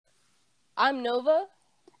I'm Nova,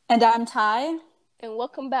 And I'm Ty. and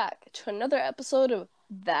welcome back to another episode of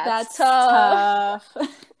That's That's Tough. tough.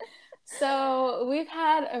 So we've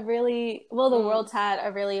had the Mm, world's had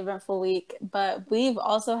a really eventful week, but we've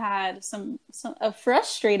also had a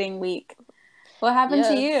frustrating week. What happened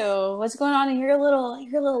to yes. you? What's going on in your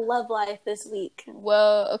little love life this week?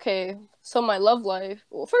 Well, okay. So my love life.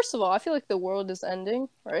 Well, first of all, I feel like the world is ending,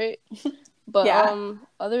 right? But Yeah.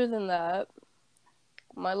 other than that,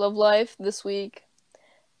 my love life this week,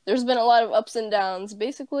 there's been a lot of ups and downs.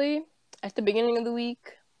 Basically, at the beginning of the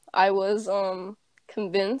week, I was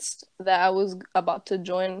convinced that I was about to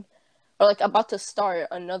join or like about to start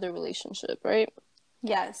another relationship, right?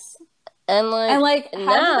 Yes. And And like like,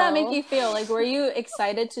 how did that make now, you feel? Like, were you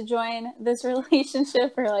excited to join this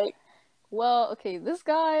relationship or like, well, okay, this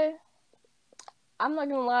guy, I'm not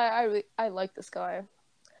gonna lie, I like this guy.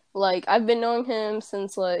 Like I've been knowing him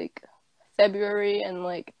since like February, and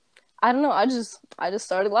like I don't know, I just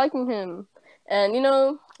started liking him. And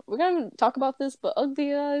we're gonna talk about this, but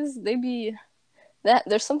ugly guys, they be that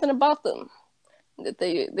there's something about them that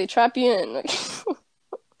they trap you in.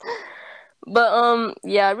 But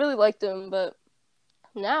yeah, I really liked him, but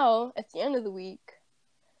now at the end of the week,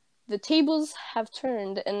 the tables have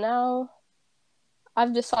turned, and now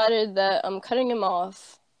I've decided that I'm cutting him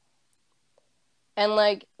off. And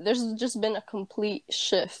like there's just been a complete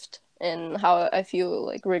shift in how I feel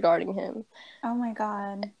like regarding him. oh my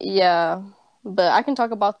God. Yeah, but I can talk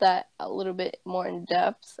about that a little bit more in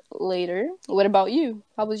depth later. What about you?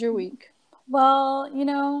 How was your week? Well,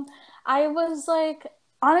 I was like,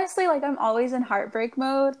 honestly, like, I'm always in heartbreak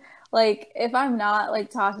mode. Like, if I'm not like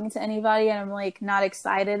talking to anybody and I'm like not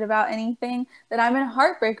excited about anything, then I'm in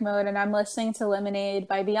heartbreak mode and I'm listening to Lemonade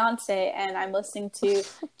by Beyonce and I'm listening to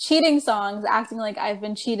cheating songs, acting like I've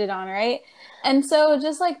been cheated on, right? And so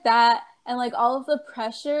just like that, and like all of the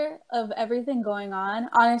pressure of everything going on,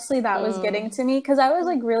 honestly, that was getting Mm, to me because I was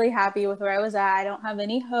like really happy with where I was at. I don't have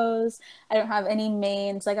any hoes. I don't have any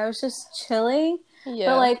mains. Like I was just chilling. But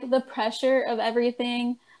yeah. like the pressure of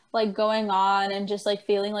everything like going on and just like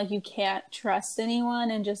feeling like you can't trust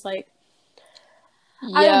anyone and just like I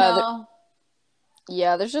don't Yeah, know.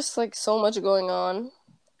 yeah, there's just like so much going on with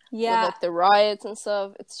Yeah. like the riots and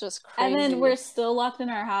stuff. It's just And then crazy. we're still locked in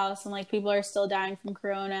our house and like people are still dying from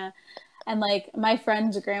corona. And like my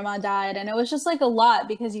friend's grandma died and it was just like a lot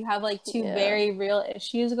because you have like two Yeah. very real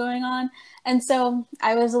issues going on. And so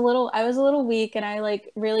I was a little weak and I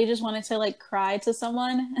like really just wanted to like cry to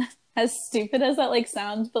someone as stupid as that like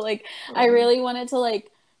sounds, but like I Mm, really wanted to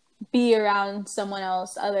like be around someone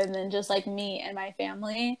else other than just like me and my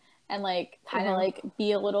family and like kind of mm-hmm. like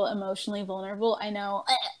be a little emotionally vulnerable. I know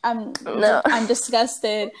I'm No. I'm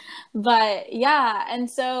disgusted, but yeah, and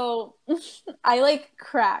so I like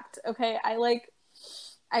cracked, okay?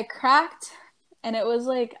 I cracked and it was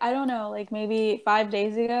like I don't know, like maybe 5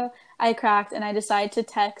 days ago I cracked and I decided to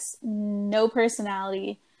text no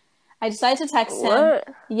personality. I decided to text him. What?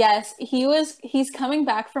 Yes, he's coming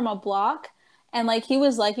back from a block and like he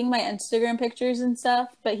was liking my Instagram pictures and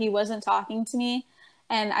stuff, but he wasn't talking to me.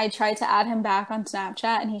 And I tried to add him back on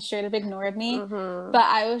Snapchat and he straight up ignored me. Mm-hmm. But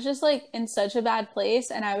I was just like in such a bad place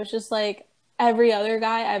and I was just like every other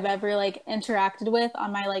guy I've ever like interacted with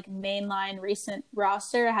on my like mainline recent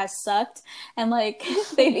roster has sucked and like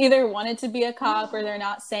they've either wanted to be a cop or they're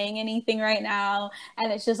not saying anything right now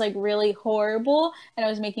and it's just like really horrible and it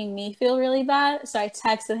was making me feel really bad. So I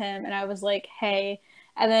texted him and I was like, "Hey."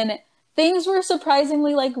 And then things were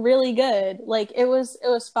surprisingly like really good. Like it was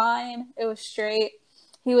fine. It was straight.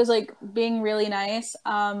 He was like being really nice. He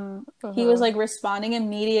was Mm-hmm. like responding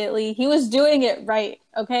immediately. He was doing it right,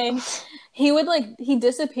 okay? He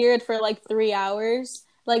disappeared for like 3 hours.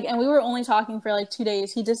 Like and we were only talking for like 2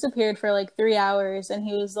 days. He disappeared for like 3 hours and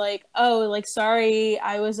he was like, "Oh, like sorry,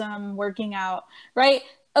 I was working out." Right?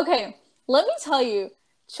 Okay, let me tell you,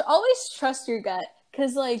 always trust your gut.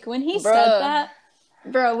 Cause like when he said Bruh. that,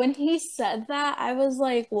 bro, when he said that, I was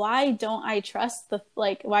like, why don't I trust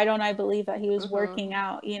why don't I believe that he was working Mm-hmm.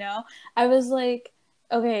 out, you know? I was like,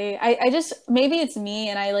 okay, I just, maybe it's me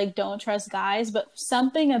and I like don't trust guys, but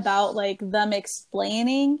something about like them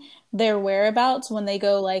explaining their whereabouts when they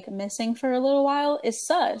go like missing for a little while is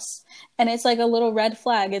sus. And it's like a little red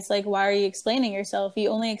flag. It's like, why are you explaining yourself? You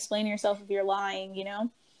only explain yourself if you're lying, you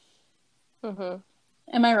know? Mm-hmm.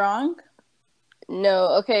 Am I wrong? No,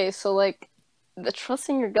 okay, so like the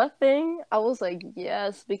trusting your gut thing, I was like,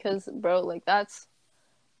 yes, because bro, like that's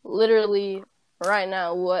literally right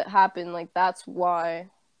now what happened. Like that's why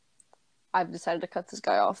I've decided to cut this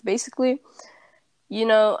guy off. Basically,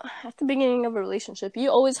 at the beginning of a relationship, you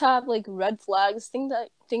always have like red flags, things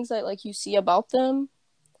that like you see about them,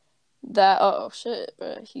 that oh shit,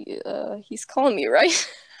 bro. He's calling me, right?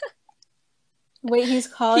 Wait, he's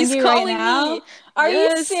calling He's you right calling me. now? Are you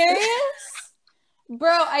Yes. serious? Bro,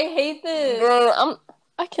 I hate this. Bro,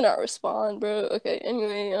 I cannot respond, bro. Okay,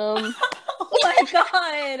 anyway, Oh my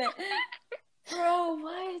God. Bro,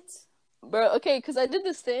 what? bro, okay, because I did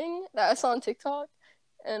this thing that I saw on TikTok,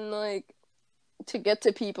 and like to get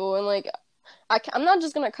to people, and like I'm not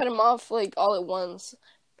just gonna cut him off like all at once.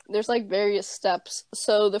 There's like various steps.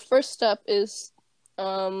 So the first step is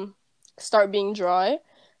um start being dry,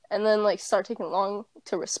 and then like start taking long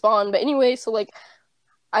to respond. But anyway, so like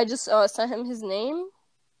I just sent him his name,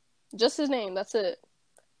 just his name. That's it.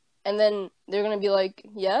 And then they're gonna be like,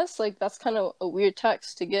 yes, like that's kind of a weird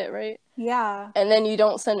text to get, right? Yeah. And then you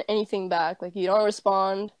don't send anything back, like you don't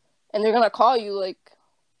respond, and they're gonna call you like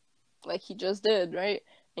he just did, right?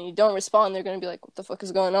 And you don't respond, they're gonna be like, what the fuck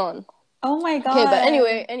is going on? Oh my Okay, but God.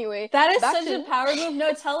 anyway, That is back such a to power move.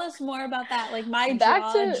 No, tell us more about that. Like my back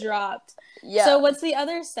jaw to dropped. So yeah. what's the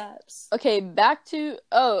other steps? Okay, back to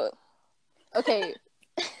oh, okay.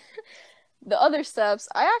 The other steps,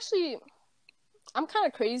 I'm kind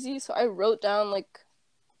of crazy, so I wrote down like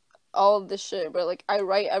all of this shit, but like I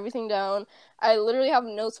write everything down. I literally have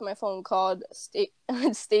notes on my phone called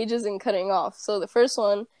stages and cutting off. So the first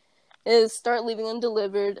one is start leaving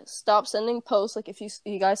undelivered, stop sending posts, like if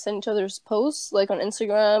you guys send each other's posts like on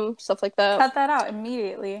Instagram, stuff like that. Cut that out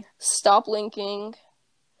immediately. Stop linking,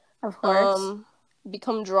 Of course. um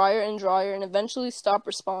become drier and drier, and eventually stop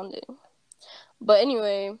responding. But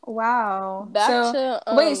anyway, Wow. back So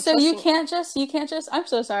to wait, so trusting. you can't just I'm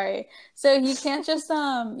so sorry. So you can't just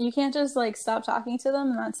like stop talking to them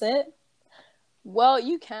and that's it? Well,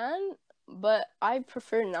 you can, but I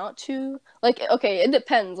prefer not to. Like, okay, it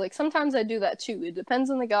depends. Like, sometimes I do that too. It depends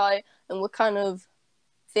on the guy and what kind of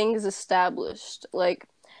thing is established. Like,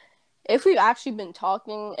 if we've actually been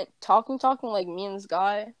talking, like me and this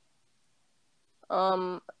guy,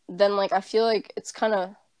 then like I feel like it's kind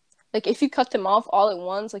of like if you cut them off all at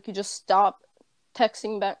once, like you just stop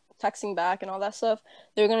texting back, and all that stuff,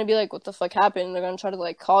 they're gonna be like, "What the fuck happened?" They're gonna try to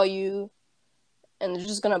like call you, and they're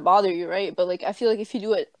just gonna bother you, right? But like I feel like if you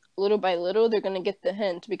do it little by little, they're gonna get the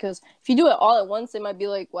hint, because if you do it all at once, they might be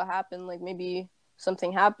like, "What happened?" Like maybe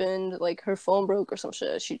something happened, like her phone broke or some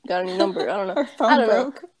shit. She got a new number. I don't know. Her I phone don't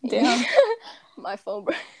know. broke. Damn. My phone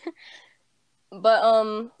broke. But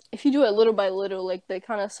if you do it little by little, like they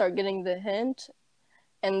kind of start getting the hint,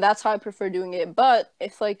 and that's how I prefer doing it. But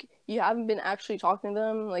if like you haven't been actually talking to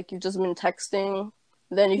them, like you've just been texting,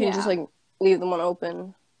 then you can just Yeah. like leave them on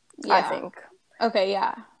open. I Yeah. think. Okay,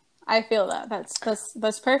 yeah. I feel that.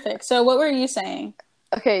 That's perfect. So what were you saying?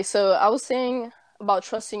 Okay, so I was saying about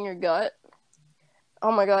trusting your gut.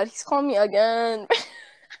 Oh my god, he's calling me again.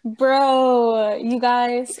 Bro, you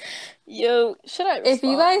guys, Yo, should I if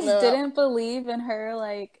you respond? guys No, didn't believe in her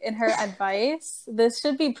like in her advice, this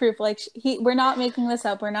should be proof. Like we're not making this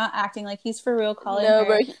up. We're not acting like he's for real calling no,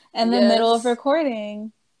 bro. her in the middle of Yes,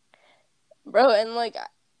 recording. bro, and like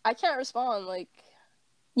I can't respond. Like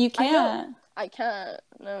You I know can't. I can't.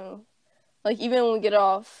 No, like even when we get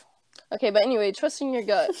off. Okay, but anyway, trusting your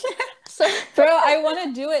gut. So Bro, I want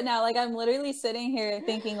to do it now. Like I'm literally sitting here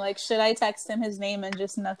thinking like should I text him his name and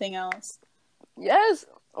just nothing else? yes.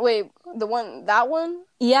 Wait, that one?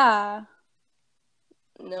 Yeah.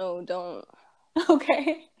 No, don't.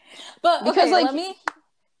 Okay. But Because okay, like let me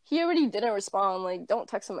he already didn't respond. Like, don't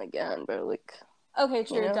text him again, bro. Like, Okay, you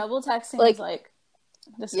true. know, Double texting is like like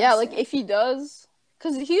yeah, like disgusting. if he does,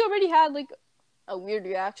 because he already had like a weird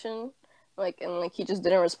reaction, like, and like he just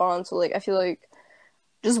didn't respond. So like I feel like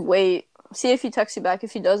just wait, see if he texts you back.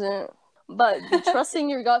 If he doesn't, but the trusting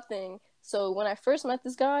your gut thing. So when I first met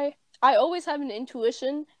this guy, I always have an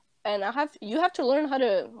intuition, and you have to learn how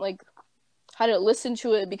to listen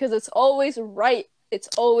to it, because it's always right. It's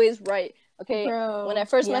always right. Okay. When I Bro,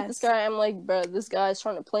 first met this yes. guy, I'm like, bro, this guy's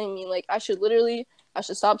trying to play me. Like, I should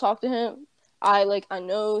stop talking to him. I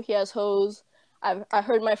know he has hoes. I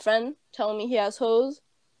heard my friend telling me he has hoes,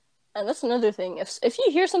 and that's another thing. If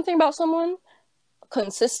you hear something about someone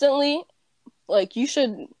consistently, like you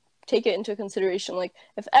should take it into consideration. Like,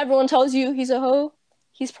 if everyone tells you he's a hoe,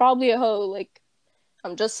 he's probably a hoe. Like,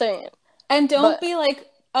 I'm just saying. And don't But be like,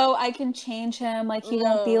 oh, I can change him. Like, he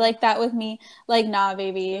won't be no, like that with me. Like, nah,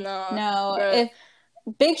 baby. nah, No. bro. If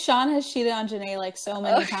Big Sean has cheated on Janae like so Uh,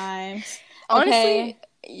 many times. honestly, Okay.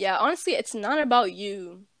 yeah, honestly, it's not about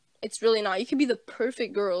you. It's really not. You could be the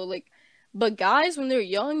perfect girl, like, but guys, when they're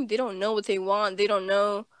young, they don't know what they want. They don't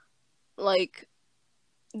know, like,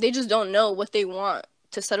 they just don't know what they want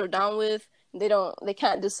to settle down with. They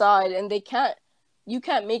can't decide, and you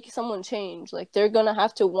can't make someone change. Like, they're gonna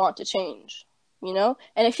have to want to change. you know?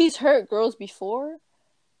 And if he's hurt girls before,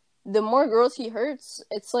 the more girls he hurts,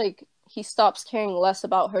 it's like he stops caring less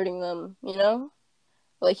about hurting them, you know?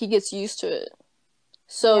 Like he gets used to it.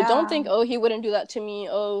 So don't Yeah. think, oh, he wouldn't do that to me.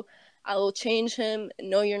 Oh, I will change him.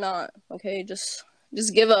 No, you're not. Okay, just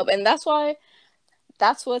give up. And that's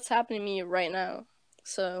what's happening to me right now.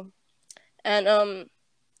 So, and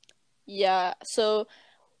yeah. So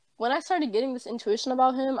when I started getting this intuition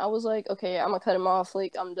about him, I was like, okay, I'm gonna cut him off.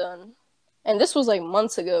 Like I'm done. And this was like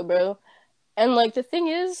months ago, bro. And like the thing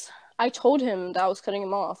is, I told him that I was cutting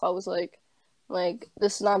him off. I was like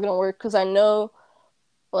this is not gonna work because I know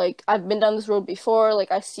like I've been down this road before.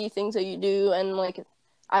 Like I see things that you do, and like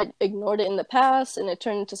I ignored it in the past, and it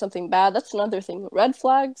turned into something bad. That's another thing. Red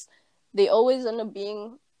flags, they always end up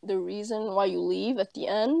being the reason why you leave at the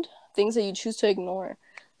end. Things that you choose to ignore.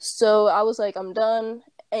 So I was like, I'm done,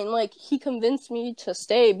 and like he convinced me to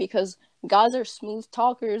stay because guys are smooth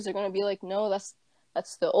talkers. They're gonna be like, no, that's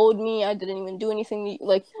the old me. I didn't even do anything.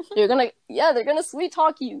 Like they're gonna sweet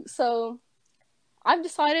talk you. So I've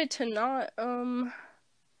decided to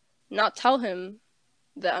not tell him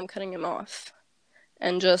that I'm cutting him off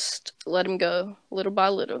and just let him go little by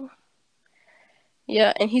little.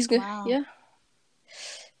 Yeah, and he's good. Wow. Yeah,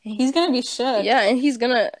 He's gonna be shook. yeah, and he's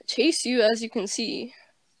gonna chase you, as you can see.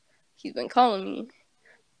 He's been calling me,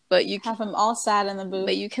 but Have him all sad in the booth.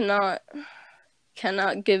 you cannot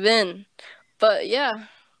give in. But yeah,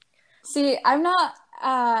 See, I'm not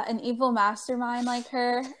an evil mastermind like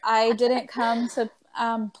her. I didn't come to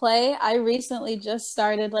play. I recently just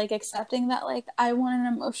started like accepting that like I want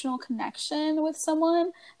an emotional connection with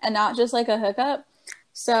someone and not just like a hookup.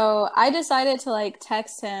 So I decided to like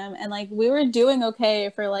text him and like we were doing okay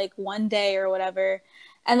for like one day or whatever.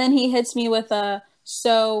 And then he hits me with a,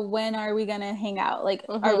 so when are we gonna hang out? Like,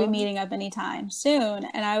 are we meeting up anytime soon?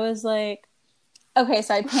 And I was like, okay,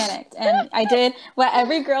 so I panicked and I did what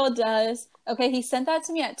every girl does. Okay, he sent that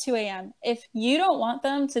to me at 2 a.m. If you don't want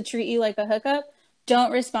them to treat you like a hookup,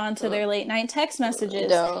 don't respond to their late night text messages.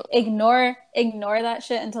 don't. Ignore that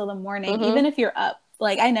shit until the morning, even if you're up.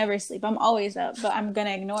 Like, I never sleep. I'm always up, but I'm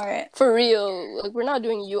gonna ignore it. For real, like we're not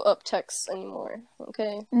doing you up texts anymore.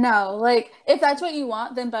 Okay. No, like if that's what you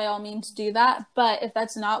want, then by all means do that. But if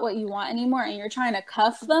that's not what you want anymore and you're trying to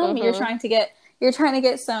cuff them, you're trying to get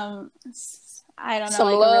some, I don't know, Some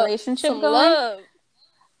like love, a relationship some going. love.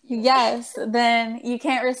 Yes, then you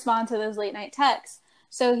can't respond to those late night texts.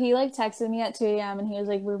 So he like texted me at 2 a.m. and he was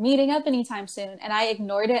like, we're meeting up anytime soon. And I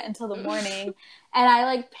ignored it until the morning. And I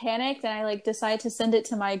like panicked and I like decided to send it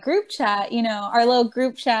to my group chat, you know, our little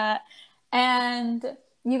group chat. And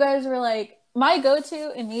you guys were like, my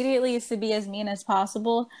go-to immediately is to be as mean as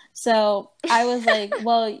possible. So I was like,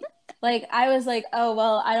 well, like I was like, oh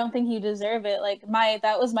well, I don't think you deserve it. Like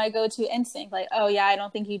that was my go-to instinct. Like, oh yeah, I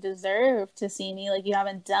don't think you deserve to see me. Like you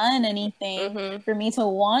haven't done anything for me to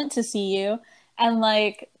want to see you. And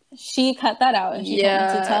like she cut that out and she told me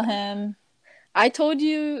to tell him. I told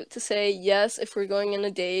you to say yes if we're going on a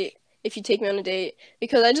date, if you take me on a date,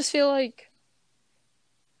 because I just feel like,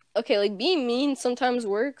 okay, like being mean sometimes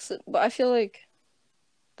works, but I feel like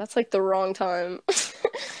that's like the wrong time.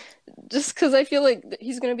 Just because I feel like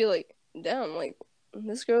he's gonna be like, damn, like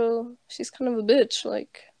this girl, she's kind of a bitch.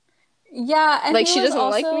 Like, yeah, and like he she was doesn't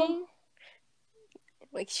also, like me.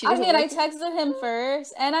 Like she I doesn't mean, I like me. texted him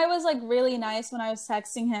first, and I was like really nice when I was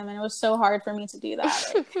texting him, and it was so hard for me to do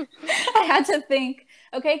that. Like, I had to think,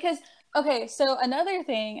 okay, because okay, so another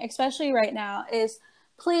thing, especially right now, is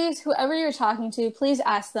please, whoever you're talking to, please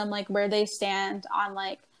ask them like where they stand on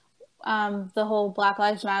like the whole Black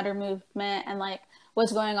Lives Matter movement and like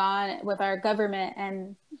what's going on with our government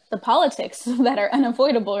and the politics that are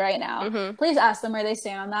unavoidable right now. Please ask them where they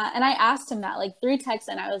stand on that. And I asked him that like 3 texts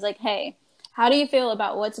and I was like, hey, how do you feel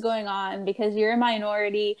about what's going on? Because you're a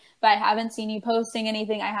minority, but I haven't seen you posting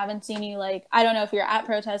anything. I haven't seen you like, I don't know if you're at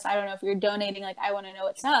protests. I don't know if you're donating. Like, I want to know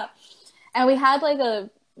what's up. And we had like a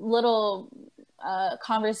little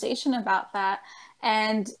conversation about that.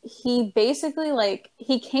 And he basically like,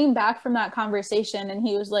 he came back from that conversation and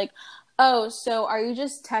he was like, oh, so are you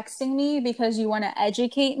just texting me because you want to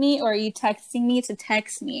educate me or are you texting me to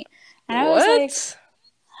text me? And I was like,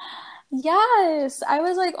 yes. I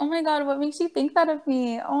was like, oh my God, what makes you think that of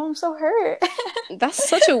me? Oh, I'm so hurt. That's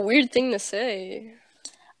such a weird thing to say.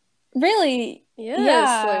 Really? Yes,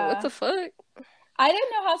 Yeah. like what the fuck? I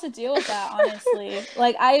didn't know how to deal with that, honestly.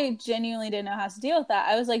 Like, I genuinely didn't know how to deal with that.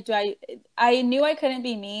 I was like, I knew I couldn't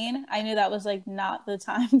be mean. I knew that was like not the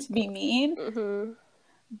time to be mean.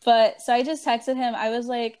 But so I just texted him. I was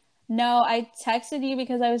like, no, I texted you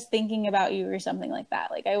because I was thinking about you or something like that.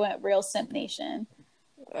 Like I went real Simp Nation.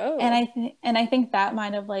 Oh. And I think that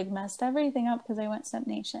might have like messed everything up because I went Step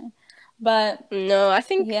Nation. But No,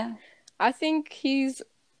 yeah. I think he's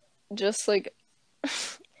just like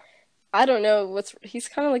I don't know he's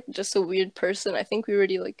kind of like just a weird person. I think we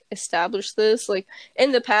already like established this. Like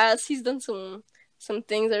in the past, he's done some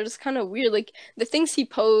things that are just kind of weird. Like the things he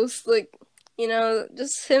posts, like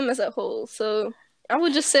just him as a whole. So I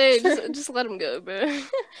would just say True. just let him go, bro.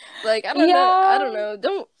 Like I don't know. I Yeah. don't know.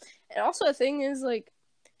 Don't. And also the thing is like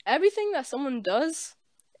everything that someone does,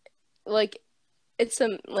 like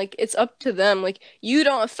it's up to them. Like you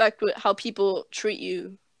don't affect how people treat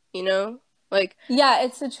you. You know. Like Yeah,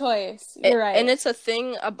 it's a choice. You're and right. it's a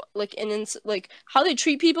thing about like and it's like how they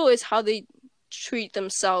treat people is how they treat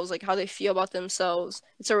themselves, like how they feel about themselves.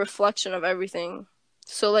 It's a reflection of everything.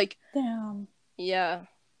 So like Damn. yeah.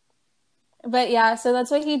 But yeah, so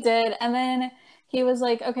that's what he did. And then he was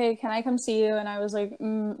like, okay, can I come see you? And I was like,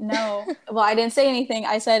 no. Well, I didn't say anything.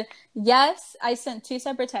 I said, yes. I sent two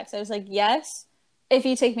separate texts. I was like, yes, if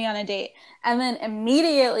you take me on a date. And then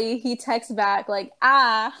immediately he texts back, like,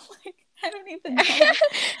 ah, like, I don't even know.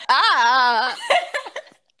 Ah.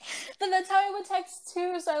 But that's how I would text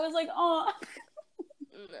too. So I was like, oh,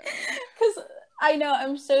 No. because I know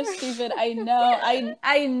I'm so stupid. I know.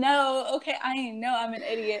 I know. Okay, I know I'm an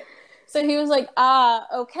idiot. So he was like,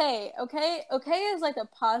 okay, okay, okay is like a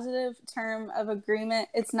positive term of agreement.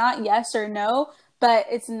 It's not yes or no, but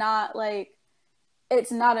it's not like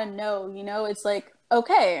it's not a no, you know? It's like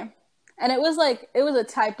okay. And it was a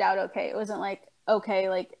typed out okay. It wasn't like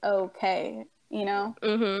okay, you know?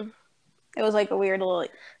 Mhm. It was like a weird little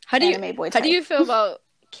How do you anime boy how do type. you feel about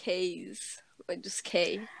K's? Like just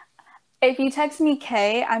K. If you text me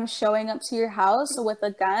K, I'm showing up to your house with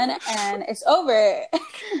a gun and it's over.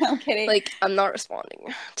 No, I'm kidding. Like I'm not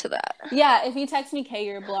responding to that. Yeah, if you text me K,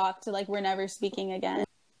 you're blocked. Like we're never speaking again.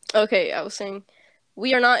 Okay, I was saying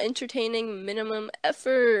we are not entertaining minimum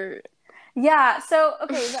effort. Yeah, so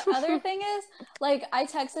okay, the other thing is like I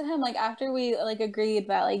texted him like after we like agreed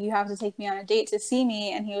that like you have to take me on a date to see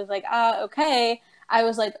me and he was like, okay." I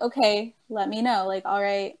was like, "Okay, let me know." Like, "All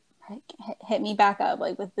right, hit me back up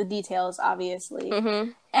like with the details obviously."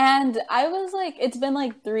 Mhm. And I was like, it's been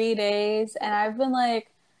like 3 days, and I've been like,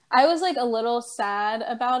 I was like a little sad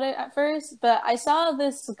about it at first, but I saw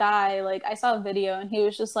this guy, like, I saw a video, and he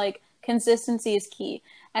was just like, consistency is key.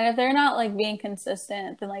 And if they're not like being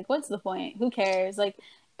consistent, then like, what's the point? Who cares? Like,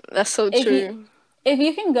 That's so if you, true. if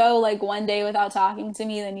you can go like one day without talking to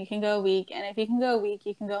me, then you can go a week. And if you can go a week,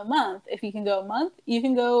 you can go a month. If you can go a month, you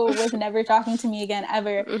can go with never talking to me again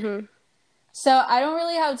ever. Mhm. So I don't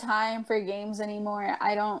really have time for games anymore.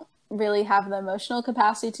 I don't really have the emotional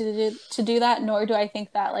capacity to do that, nor do I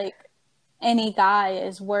think that like any guy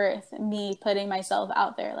is worth me putting myself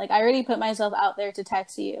out there. Like I already put myself out there to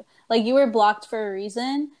text you. Like you were blocked for a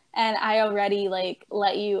reason and I already like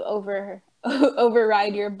let you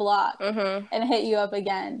override your block Mhm. and hit you up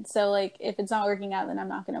again. So like if it's not working out then I'm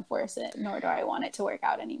not going to force it, nor do I want it to work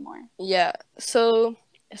out anymore. Yeah. So,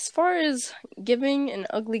 as far as giving an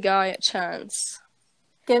ugly guy a chance,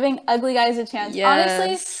 Giving ugly guys a chance.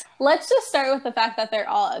 Honestly, yes. let's just start with the fact that they're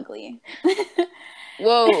all ugly.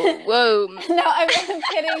 Whoa, whoa. No, I'm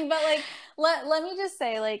kidding, but like let me just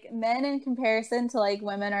say like men in comparison to like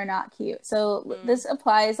women are not cute. So Mm. this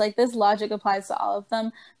applies like this logic applies to all of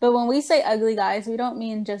them. But when we say ugly guys, we don't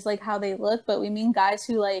mean just like how they look, but we mean guys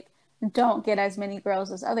who like don't get as many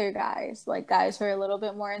girls as other guys, like guys who are a little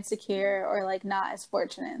bit more insecure or like not as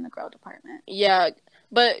fortunate in the girl department. Yeah,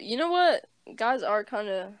 but you know what? Guys are kind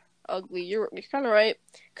of ugly. You're kind of right.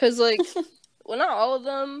 Cause like, well, not all of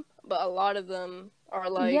them, but a lot of them are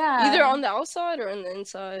like either Yeah. on the outside or on the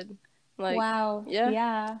inside. Like, Wow. yeah,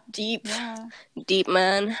 Yeah. deep, Yeah. deep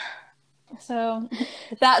man. So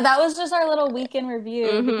that was just our little weekend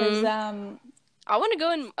review because Mhm. I want to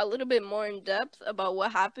go in a little bit more in depth about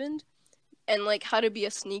what happened and like how to be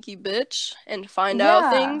a sneaky bitch and find out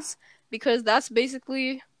yeah. things because that's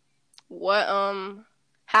basically what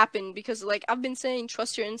happened because like I've been saying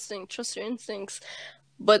trust your instincts,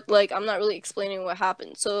 but like I'm not really explaining what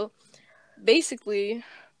happened. So basically,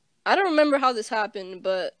 I don't remember how this happened,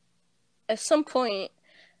 but at some point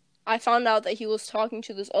I found out that he was talking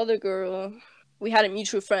to this other girl. We had a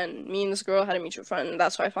mutual friend. Me and this girl had a mutual friend, and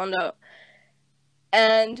that's how I found out.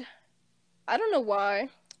 And I don't know why,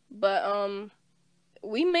 but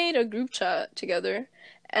we made a group chat together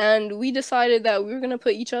and we decided that we were gonna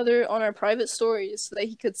put each other on our private stories so that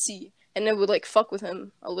he could see and it would like fuck with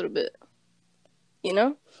him a little bit, you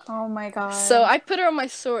know? Oh my So god. I put her on my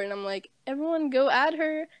story and I'm like, everyone go add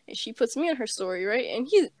her and she puts me on her story, right? And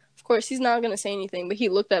he of course he's not gonna say anything, but he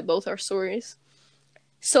looked at both our stories.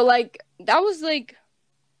 So like that was like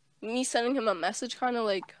me sending him a message kind of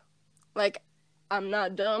like I'm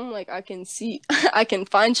not dumb, like I can see I can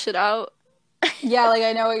find shit out. Yeah, like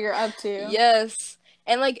I know what you're up to. Yes.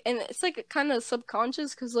 And it's like kind of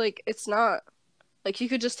subconscious because like it's not like you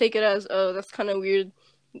could just take it as, oh, that's kind of weird.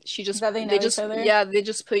 That they know each other. They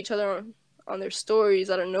just put each other on their stories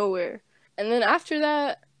out of nowhere. And then after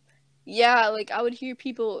that, yeah, like I would hear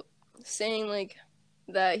people saying like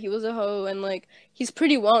that he was a hoe and like he's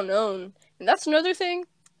pretty well known. And that's another thing.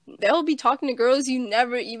 They'll be talking to girls you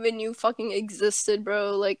never even knew fucking existed,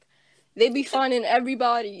 bro. Like they be finding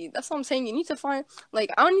everybody. That's what I'm saying. You need to find like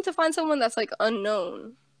I don't need to find someone that's like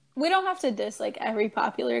unknown. We don't have to diss like every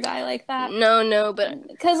popular guy like that. No, but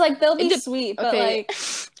because like they'll be sweet, but okay. like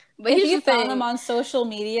But if here's you the thing. found them on social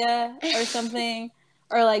media or something,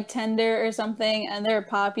 or like Tinder or something, and they're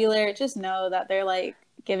popular, just know that they're like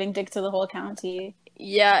giving dick to the whole county.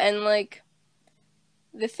 Yeah, and like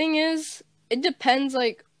the thing is, it depends.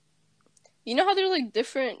 Like you know how there's like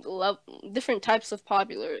different types of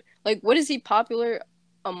popular. Like what is he popular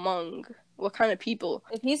among? What kind of people?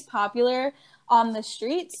 If he's popular on the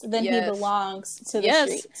streets, then he Yes. belongs to the Yes.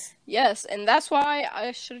 streets. Yes, and that's why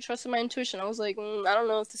I should have trusted my intuition. I was like, I don't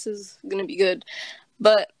know if this is gonna be good.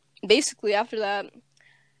 But basically, after that,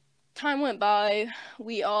 time went by.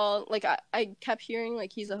 We all, like, I kept hearing,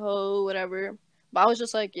 like, he's a hoe, whatever. But I was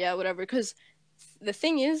just like, yeah, whatever. Because the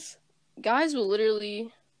thing is, guys will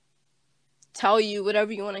literally tell you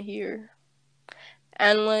whatever you want to hear.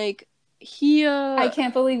 And, like, I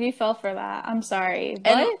can't believe you fell for that. I'm sorry.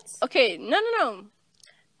 And, what? Okay, no.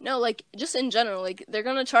 No, like, just in general, like, they're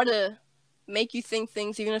gonna try to make you think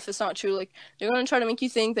things even if it's not true. Like, they're gonna try to make you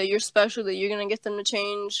think that you're special, that you're gonna get them to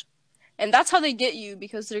change. And that's how they get you,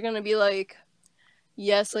 because they're gonna be like,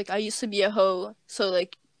 yes, like, I used to be a hoe. So,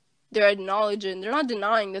 like, they're acknowledging, they're not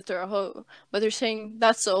denying that they're a hoe, but they're saying,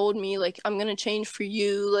 that's the old me, like, I'm gonna change for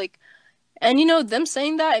you, like, and, you know, them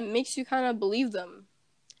saying that, it makes you kind of believe them.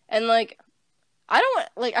 And, like, I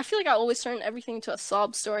feel like I always turn everything to a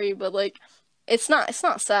sob story, but, like, it's not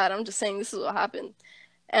sad. I'm just saying this is what happened.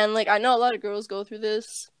 And, like, I know a lot of girls go through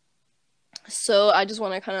this, so I just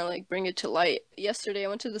want to kind of, like, bring it to light. Yesterday, I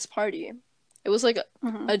went to this party. It was, like,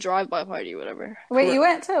 a drive-by party, whatever. Wait, you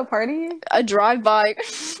went to a party? A drive-by...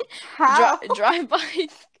 How? drive-by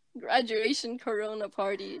graduation Corona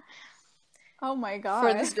party. Oh my god.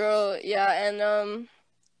 For this girl, yeah, and,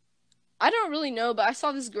 I don't really know, but I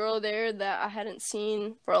saw this girl there that I hadn't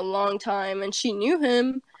seen for a long time, and she knew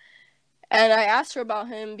him. And I asked her about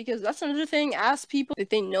him because that's another thing. Ask people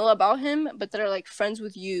that they know about him, but that are like friends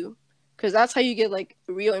with you, because that's how you get like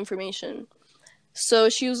real information. So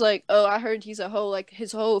she was like, "Oh, I heard he's a hoe. Like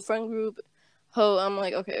his whole friend group, hoe." I'm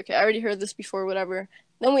like, "Okay. I already heard this before. Whatever."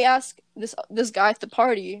 Then we asked this guy at the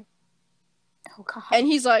party. Oh god. And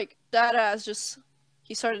he's like, that ass just.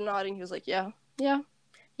 He started nodding. He was like, "Yeah,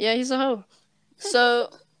 he's a hoe." So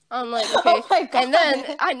I'm like, okay. Oh my god. And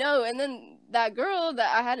then I know, and then that girl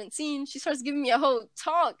that I hadn't seen, she starts giving me a whole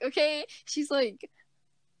talk, okay? She's like,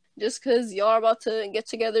 just because y'all are about to get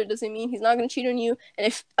together doesn't mean he's not going to cheat on you. And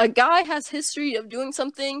if a guy has history of doing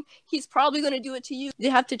something, he's probably going to do it to you. They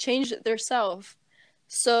have to change their self.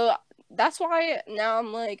 So that's why now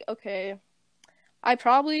I'm like, okay, I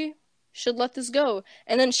probably should let this go.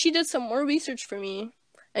 And then she did some more research for me,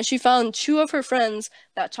 and she found 2 of her friends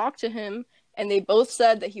that talked to him, and they both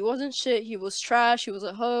said that he wasn't shit, he was trash, he was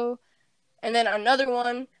a hoe. And then another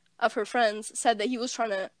one of her friends said that he was trying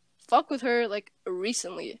to fuck with her, like,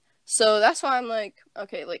 recently. So that's why I'm like,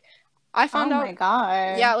 okay, like, I found out. Oh my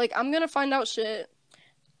god. Yeah, like, I'm gonna find out shit.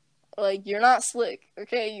 Like, you're not slick,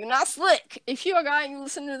 okay? You're not slick. If you're a guy and you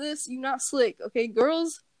listen to this, you're not slick, okay?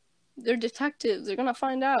 Girls, they're detectives. They're gonna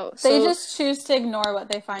find out. They just choose to ignore what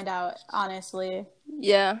they find out, honestly.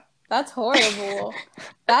 Yeah. That's horrible.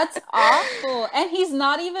 That's awful. And he's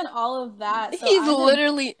not even all of that. So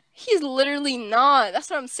he's literally not. That's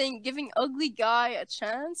what I'm saying. Giving ugly guy a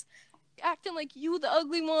chance, acting like you the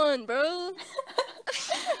ugly one, bro.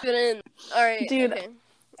 All right, dude.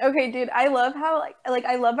 Okay, dude. I love how like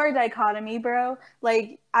I love our dichotomy, bro.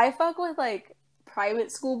 Like I fuck with like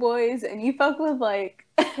private school boys, and you fuck with like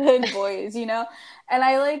hood boys, you know. And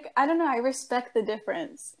I don't know. I respect the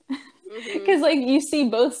difference. Because, like, you see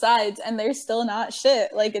both sides, and they're still not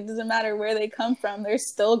shit. Like, it doesn't matter where they come from. They're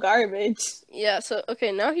still garbage. Yeah, so,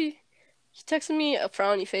 okay, now he texted me a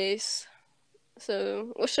frowny face.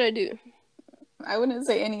 So, what should I do? I wouldn't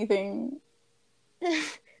say anything. Now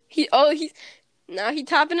he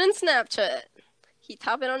tapping in Snapchat. He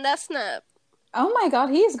tapping on that snap. Oh my god,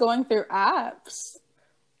 he's going through apps.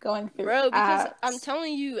 Bro, because I'm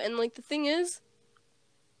telling you, and, like, the thing is,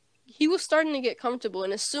 he was starting to get comfortable,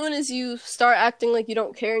 and as soon as you start acting like you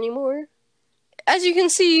don't care anymore, as you can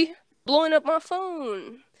see, blowing up my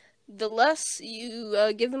phone. The less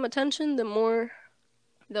you give them attention, the more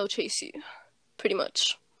they'll chase you. Pretty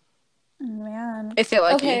much. Man. If they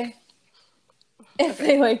like you. Okay. If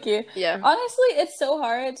they like you. Yeah. Honestly, it's so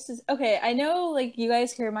hard to, okay, I know like you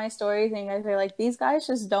guys hear my stories and you guys are like, these guys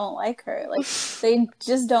just don't like her. Like they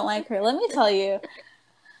just don't like her. Let me tell you.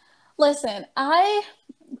 Listen,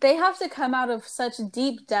 they have to come out of such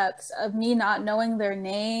deep depths of me not knowing their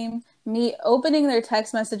name, me opening their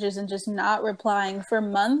text messages and just not replying for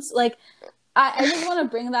months. Like I just want to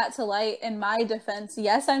bring that to light in my defense.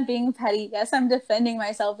 Yes, I'm being petty. Yes, I'm defending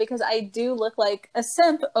myself because I do look like a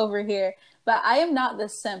simp over here. But I am not the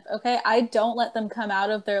simp, okay? I don't let them come out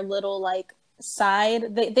of their little like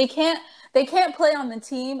side. They can't play on the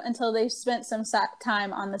team until they've spent some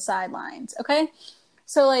time on the sidelines, okay?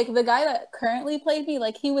 So like the guy that currently played me,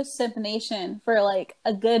 like he was Simp Nation for like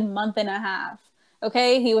a good month and a half.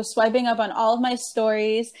 Okay, he was swiping up on all of my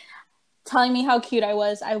stories, telling me how cute I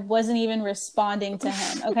was. I wasn't even responding to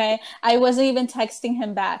him, okay? I wasn't even texting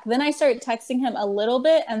him back. Then I started texting him a little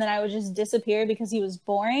bit, and then I would just disappear because he was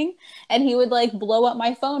boring, and he would like blow up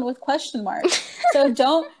my phone with question marks. So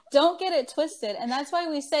don't get it twisted. And that's why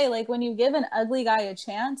we say like when you give an ugly guy a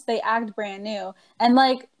chance, they act brand new. And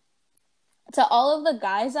like to all of the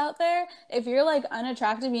guys out there, if you're like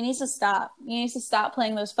unattractive, you need to stop. You need to stop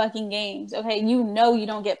playing those fucking games. Okay, you know you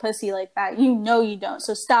don't get pussy like that. You know you don't.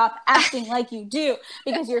 So stop acting like you do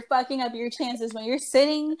because you're fucking up your chances when you're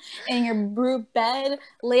sitting in your group bed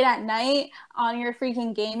late at night on your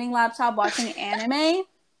freaking gaming laptop watching anime.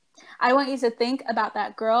 I want you to think about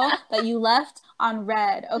that girl that you left on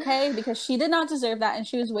red, okay? Because she did not deserve that and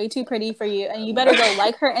she was way too pretty for you. And you better go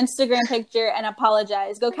like her Instagram picture and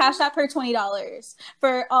apologize. Go cash out her $20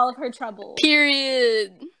 for all of her trouble.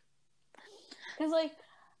 Period. Because, like,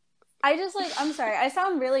 I'm sorry. I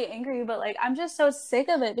sound really angry, but, like, I'm just so sick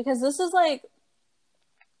of it because this is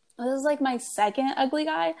my second ugly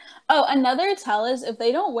guy. Oh, another tell is if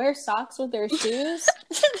they don't wear socks with their shoes,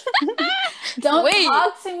 don't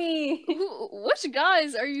talk to me. Which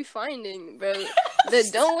guys are you finding, bro?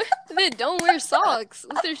 That don't wear socks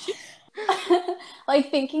with their shoes.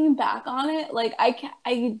 Like thinking back on it, like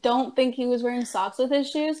I don't think he was wearing socks with his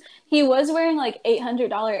shoes. He was wearing like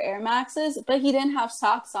 $800 Air Maxes, but he didn't have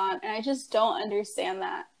socks on, and I just don't understand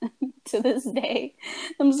that to this day.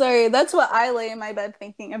 I'm sorry. That's what I lay in my bed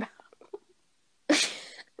thinking about.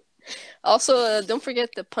 Also, don't forget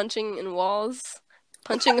the punching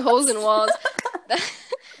holes in walls.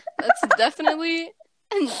 That's definitely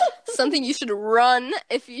something you should run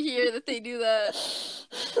if you hear that they do that.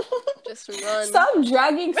 Just run. Stop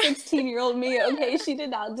dragging 16-year-old me, okay? She did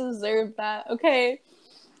not deserve that, okay?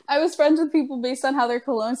 I was friends with people based on how their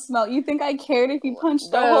cologne smelled. You think I cared if you punched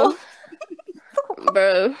a hole?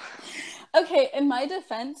 Bro. Okay, in my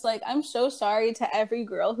defense, like, I'm so sorry to every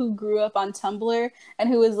girl who grew up on Tumblr and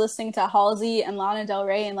who was listening to Halsey and Lana Del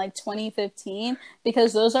Rey in, like, 2015,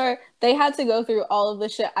 because they had to go through all of the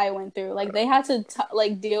shit I went through. Like, they had to,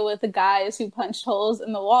 deal with the guys who punched holes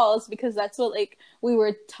in the walls because that's what, like, we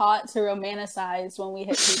were taught to romanticize when we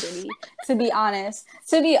hit puberty, to be honest.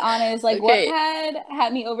 Like, okay. What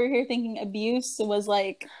had me over here thinking abuse was,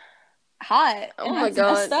 like, hot. Oh, my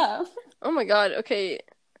God. Messed up. Oh, my God. Okay.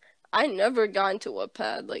 I never got into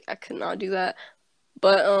Wattpad. Like, I could not do that.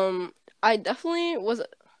 But, I definitely was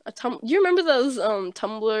you remember those,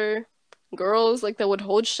 Tumblr girls, like, that would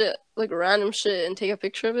hold shit, like, random shit and take a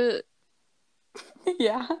picture of it?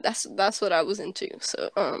 Yeah. That's what I was into, so,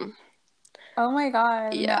 Oh my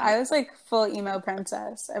God. Yeah. No, I was, like, full emo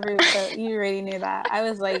princess. You already knew that. I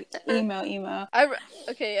was, like, emo.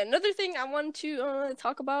 Okay, another thing I wanted to,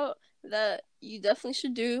 talk about that you definitely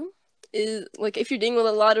should do is, like, if you're dealing with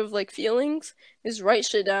a lot of, like, feelings, is write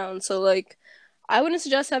shit down. So, like, I wouldn't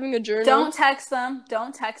suggest having a journal. Don't text them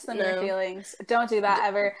your feelings. Don't do that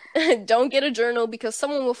ever. Don't get a journal because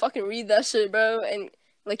someone will fucking read that shit, bro. And,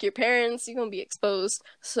 like, your parents, you're gonna be exposed.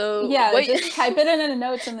 So, yeah, just type it in the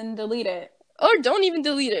notes and then delete it. Or don't even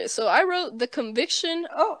delete it. So, I wrote the conviction.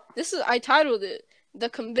 I titled it, The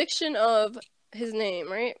Conviction of His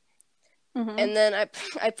Name, right? Mm-hmm. And then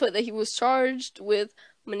I put that he was charged with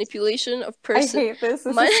manipulation of persons. I hate this.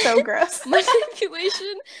 This is so gross.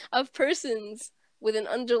 Manipulation of persons with an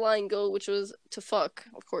underlying goal, which was to fuck,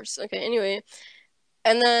 of course. Okay, anyway.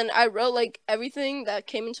 And then I wrote, like, everything that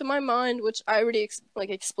came into my mind, which I already,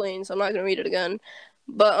 explained, so I'm not gonna read it again.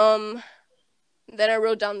 But, then I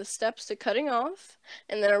wrote down the steps to cutting off,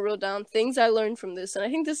 and then I wrote down things I learned from this. And I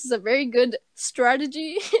think this is a very good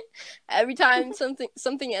strategy every time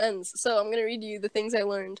something ends. So I'm gonna read you the things I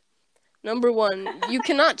learned. Number 1, you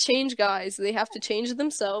cannot change guys. They have to change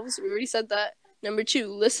themselves. We already said that. Number 2,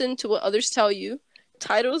 listen to what others tell you.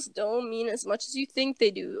 Titles don't mean as much as you think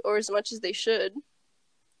they do, or as much as they should.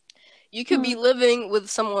 You could be living with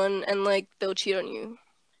someone and, like, they'll cheat on you.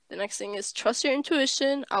 The next thing is trust your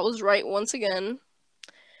intuition. I was right once again.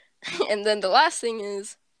 And then the last thing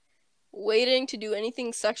is waiting to do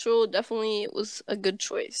anything sexual definitely was a good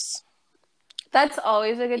choice. That's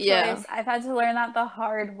always a good choice. I've had to learn that the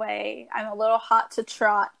hard way. I'm a little hot to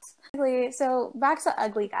trot. So back to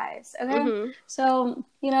ugly guys, okay? Mm-hmm. So,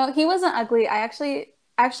 you know, he wasn't ugly. I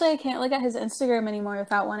can't look at his Instagram anymore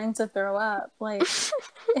without wanting to throw up. Like,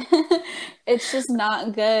 it's just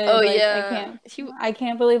not good. Oh, like, yeah. I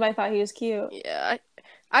can't believe I thought he was cute. Yeah,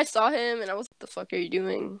 I saw him and I was like, what the fuck are you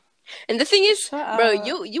doing? And the thing is, bro,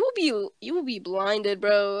 you will be blinded,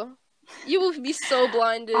 bro. You will be so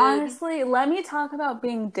blinded. Honestly, let me talk about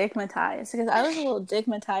being dickmatized, because I was a little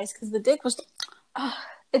dickmatized because the dick was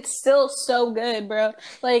it's still so good, bro.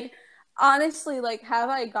 Like, honestly, like, have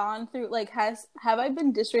I gone through, like, have I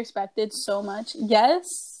been disrespected so much?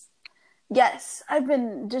 Yes, I've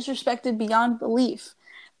been disrespected beyond belief.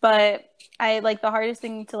 But I, like, the hardest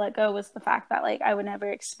thing to let go was the fact that, like, I would never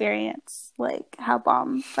experience, like, how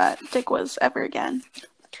bomb that dick was ever again.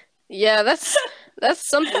 Yeah, that's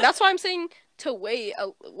something. That's why I'm saying to wait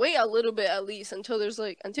a little bit at least until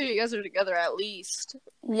you guys are together at least.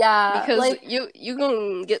 Yeah, because like, you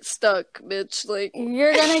gonna get stuck, bitch. Like,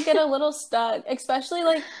 you're gonna get a little stuck,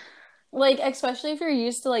 especially especially if you're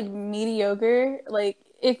used to, like, mediocre. Like,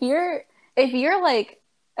 if you're like,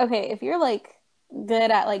 okay, if you're, like,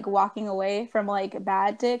 good at, like, walking away from, like,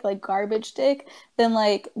 bad dick, like garbage dick, then,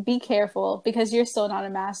 like, be careful, because you're still not a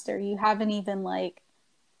master. You haven't even, like,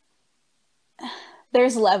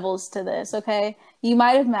 there's levels to this, okay? You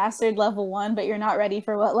might have mastered level 1, but you're not ready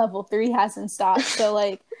for what level 3 has in stock. So,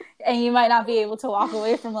 like, and you might not be able to walk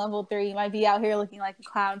away from level 3. You might be out here looking like a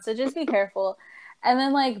clown. So just be careful. And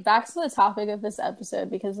then, like, back to the topic of this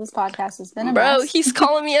episode, because this podcast has been a mess. Bro, he's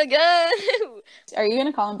calling me again. Are you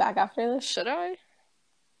gonna call him back after this? Should I?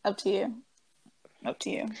 Up to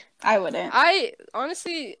you. I wouldn't. I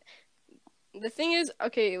honestly, the thing is,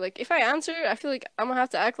 okay, like, if I answer, I feel like I'm gonna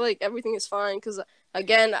have to act like everything is fine, because,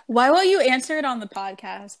 again... Why won't you answer it on the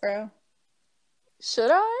podcast, bro?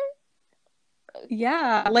 Should I?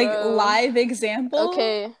 Yeah, like, live example?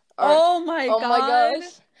 Okay. Oh my god. My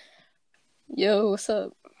gosh. Yo, what's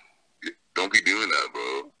up? Don't be doing that,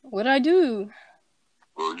 bro. What'd I do?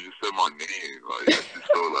 Bro, you just said my name. Like, that's just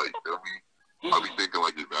so, like, I'll be thinking,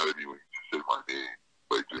 like, you're mad at me when you just said my name.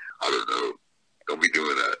 Like, just, I don't know. Don't be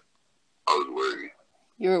doing that. I was worried.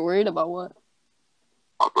 You were worried about what?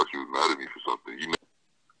 I thought you was mad at me for something. You know,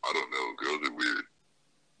 I don't know. Girls are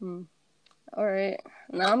weird. Alright.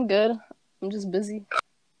 No, I'm good. I'm just busy.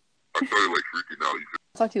 I started, like, freaking out.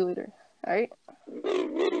 Talk to you later. Alright? Where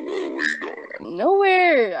you going?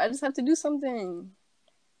 Nowhere. I just have to do something.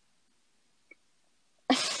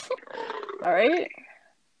 Alright?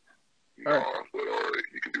 Nah, but alright.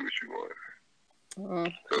 You can do what you want.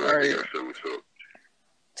 Tell that Alright. nigga I said what's up.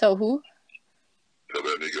 Tell who? Tell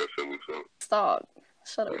that nigga I said what's up. Stop.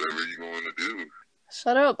 Shut up. Whatever you going to do.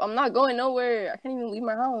 Shut up. I'm not going nowhere. I can't even leave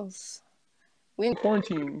my house. We in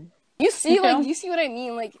quarantine. You see what I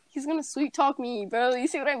mean? Like, he's gonna sweet talk me, bro. You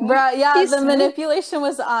see what I mean? Bro, yeah, he's the smooth. manipulation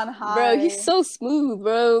was on high. Bro, he's so smooth,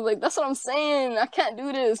 bro. Like, that's what I'm saying. I can't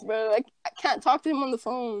do this, bro. I can't talk to him on the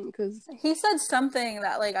phone, because... He said something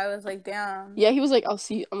that, like, I was like, damn. Yeah, he was like, I'm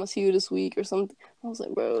gonna see you this week, or something. I was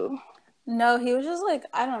like, bro. No, he was just like,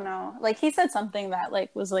 I don't know. Like, he said something that,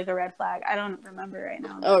 like, was, like, a red flag. I don't remember right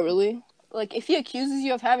now. Oh, really? Like, if he accuses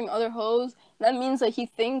you of having other hoes, that means that he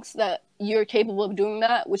thinks that you're capable of doing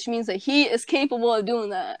that, which means that he is capable of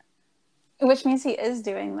doing that. Which means he is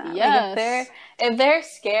doing that. Yes. Like, if they're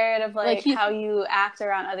scared of, like how you act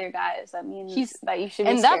around other guys, that means that you should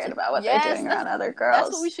be scared about what they're doing around other girls.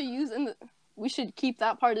 That's what we should use we should keep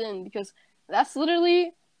that part in, because that's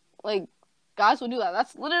literally, like, guys will do that.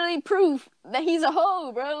 That's literally proof that he's a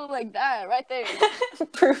hoe, bro. Like, that right there.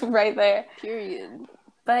 Proof right there. Period.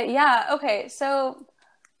 But yeah, okay, so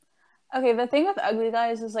the thing with ugly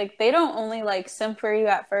guys is, like, they don't only, like, simp for you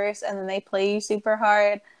at first and then they play you super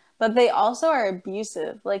hard, but they also are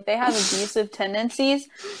abusive. Like, they have abusive tendencies.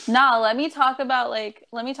 Nah, let me talk about this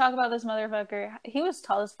motherfucker. He was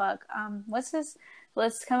tall as fuck.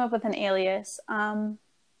 Let's come up with an alias. Alright,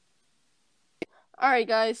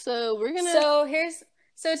 guys, so we're gonna...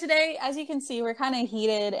 So today, as you can see, we're kind of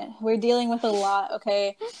heated. We're dealing with a lot,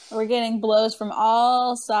 okay? We're getting blows from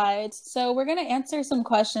all sides. So we're going to answer some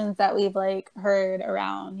questions that we've, like, heard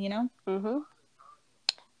around, you know? Mm-hmm.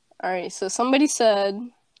 Alright, so somebody said,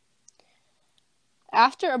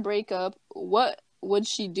 After a breakup, what would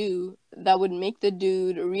she do that would make the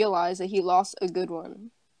dude realize that he lost a good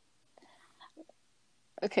one?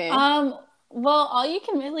 Okay. Well, all you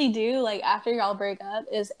can really do, like, after y'all break up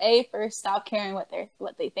is first stop caring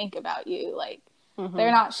what they think about you. Like,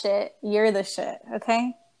 they're not shit. You're the shit,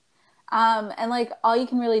 okay? And like all you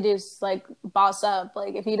can really do is like boss up.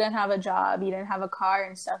 Like if you didn't have a job, you didn't have a car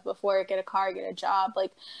and stuff before, get a car, get a job.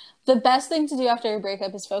 Like the best thing to do after a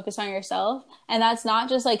breakup is focus on yourself. And that's not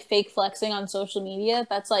just like fake flexing on social media.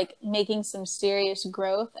 That's like making some serious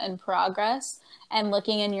growth and progress and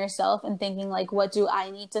looking in yourself and thinking like, what do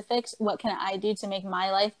I need to fix? What can I do to make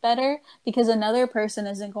my life better? Because another person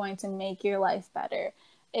isn't going to make your life better.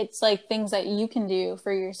 It's like things that you can do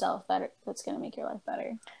for yourself that's going to make your life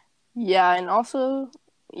better. Yeah, and also,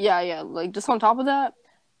 yeah, like just on top of that,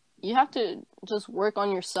 you have to just work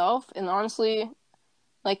on yourself. And honestly,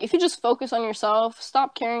 like if you just focus on yourself,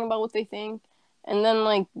 stop caring about what they think, and then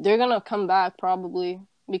like they're gonna come back probably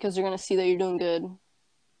because they're gonna see that you're doing good.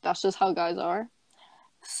 That's just how guys are.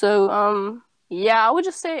 So, yeah, I would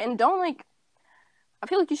just say, and don't like, I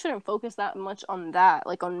feel like you shouldn't focus that much on that,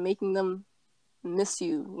 like on making them miss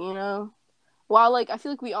you, you know? While like I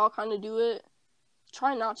feel like we all kind of do it,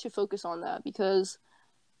 try not to focus on that because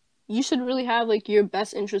you should really have like your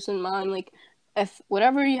best interest in mind. Like if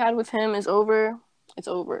whatever you had with him is over, it's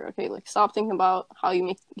over. Okay, like stop thinking about how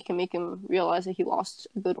you can make him realize that he lost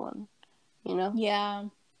a good one. You know? Yeah.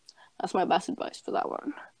 That's my best advice for that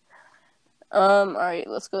one. All right,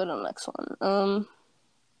 let's go to the next one.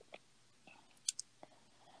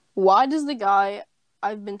 Why does the guy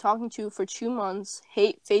I've been talking to for 2 months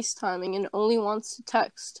hate FaceTiming and only wants to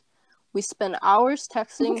text? We spend hours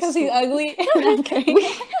texting because he's ugly. I'm kidding.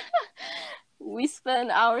 We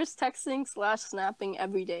spend hours texting / snapping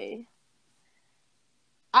every day.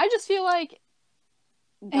 I just feel like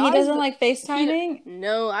guys, he doesn't like FaceTiming?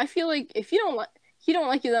 No, I feel like if you don't like, he don't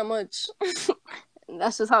like you that much.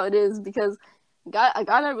 That's just how it is because a guy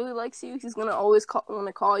that really likes you, he's gonna always want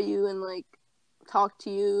to call you and like talk to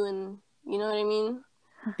you, and you know what I mean.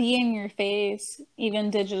 Be in your face,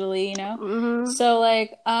 even digitally, you know. Mm-hmm. So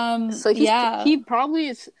like, he probably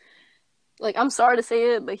is. Like, I'm sorry to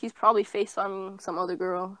say it, but he's probably FaceTiming some other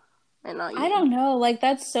girl, and not you. I don't know. Like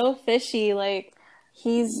that's so fishy. Like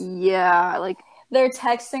like they're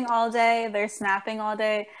texting all day, they're snapping all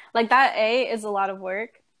day. Like that is a lot of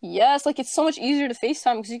work. Yes, like it's so much easier to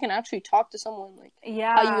FaceTime because you can actually talk to someone like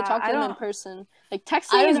how you would talk to them in person. Like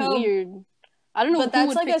texting is weird. I don't know, but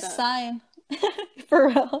that's like a sign. For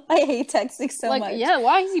real, I hate texting so much. Yeah,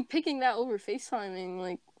 why is he picking that over FaceTiming?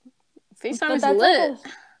 Like FaceTime is lit.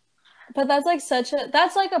 But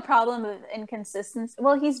that's like a problem of inconsistency.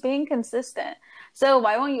 Well, he's being consistent. So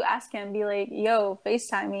why won't you ask him? Be like, yo,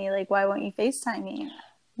 FaceTime me. Like, why won't you FaceTime me?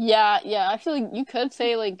 Yeah. I feel like you could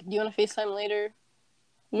say like, do you want to FaceTime later?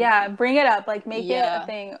 Yeah, bring it up. Like, make it a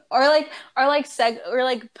thing, or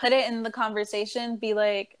put it in the conversation. Be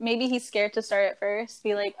like, maybe he's scared to start at first.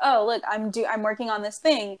 Be like, oh, look, I'm working on this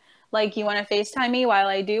thing. Like, you want to FaceTime me while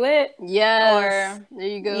I do it? Yeah. Or there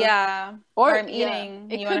you go. Yeah. Or I'm eating.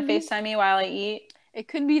 You want to FaceTime me while I eat? It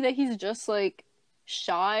could be that he's just like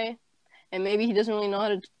shy, and maybe he doesn't really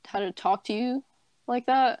know how to talk to you like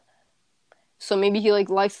that. So maybe he like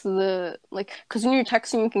likes the like, because when you're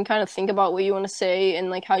texting, you can kind of think about what you want to say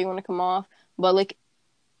and like how you want to come off. But like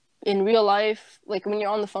in real life, like when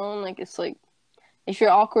you're on the phone, like it's like if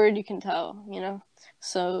you're awkward, you can tell, you know.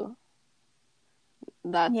 So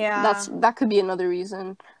that could be another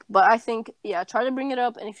reason. But I think try to bring it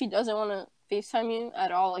up, and if he doesn't want to FaceTime you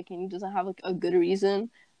at all, like and he doesn't have like a good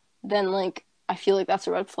reason, then like I feel like that's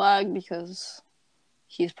a red flag because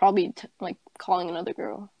he's probably like calling another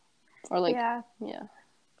girl. Or like, yeah.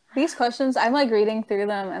 These questions, I'm like reading through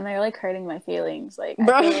them and they're like hurting my feelings. Like,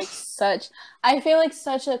 I feel like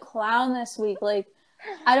such a clown this week. Like,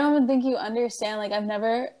 I don't even think you understand. Like,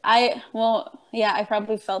 I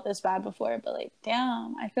probably felt this bad before, but like,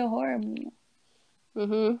 damn, I feel horrible.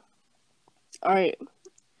 Mm-hmm. All right.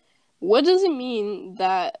 What does it mean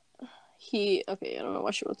that I don't know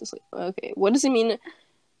why she wrote this. Okay, what does it mean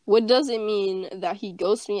that he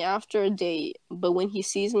ghosts me after a date, but when he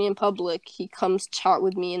sees me in public, he comes chat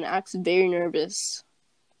with me and acts very nervous?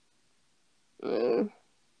 Maybe.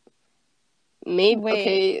 Wait.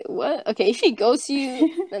 Okay, what? Okay, if he ghosts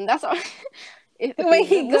you, then that's all. He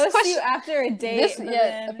ghosts you after a date.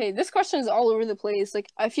 Okay, this question is all over the place. Like,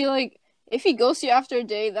 I feel like if he ghosts you after a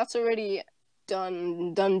date, that's already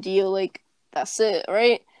done deal. Like, that's it,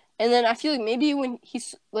 right? And then I feel like maybe when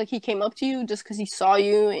he came up to you just because he saw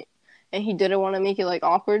you and he didn't want to make it like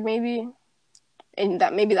awkward, maybe, and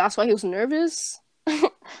maybe that's why he was nervous.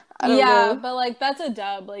 I I don't Yeah, know. but like that's a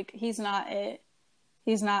dub. Like he's not it.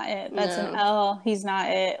 He's not it. That's an No. L. He's not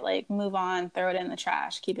it. Like move on, throw it in the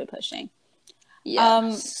trash, keep it pushing.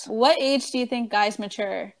 Yes. What age do you think guys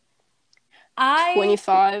mature? I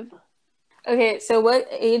 25. Okay, so what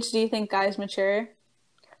age do you think guys mature?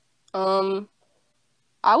 Um,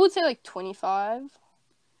 I would say like 25.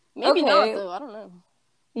 Maybe not Okay. though. I don't know.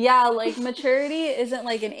 Yeah, like maturity isn't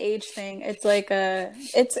like an age thing. It's like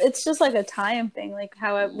it's just like a time thing, like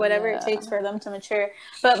how whatever it Yeah. takes for them to mature.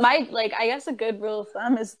 But my like I guess a good rule of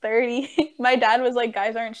thumb is 30. My dad was like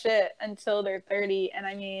guys aren't shit until they're 30, and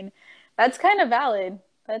I mean, that's kind of valid.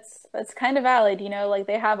 That's kind of valid, you know, like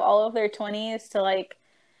they have all of their 20s to like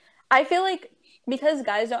I feel like because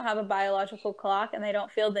guys don't have a biological clock and they don't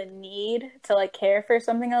feel the need to like care for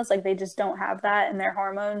something else, like they just don't have that in their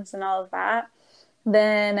hormones and all of that,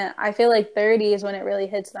 then I feel like 30 is when it really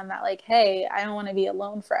hits them that like, hey, I don't want to be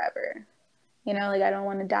alone forever. You know, like I don't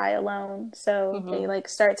want to die alone. So they like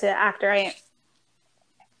start to act right.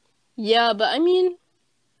 Yeah, but I mean,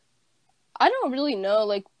 I don't really know.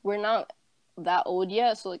 Like, we're not that old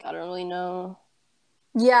yet, so like, I don't really know.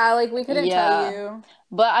 Yeah, like we couldn't tell Yeah, you.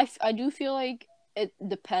 but I do feel like it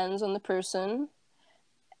depends on the person.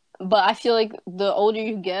 But I feel like the older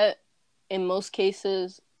you get, in most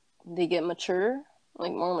cases, they get mature,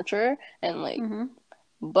 like more mature, and like.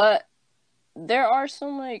 But there are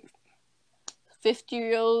some like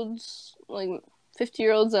 50-year-olds, like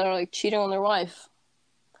 50-year-olds that are like cheating on their wife.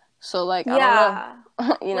 So like, I don't Yeah.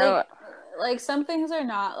 know, you know. Like some things are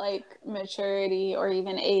not like maturity or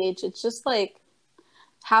even age. It's just like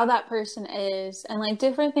how that person is, and like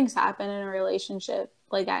different things happen in a relationship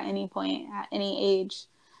like at any point at any age,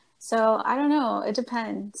 so I don't know, it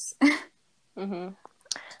depends. All Okay.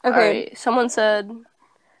 right. Someone said,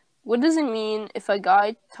 "What does it mean if a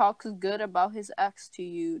guy talks good about his ex to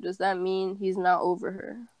you? Does that mean he's not over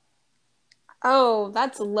her?" Oh,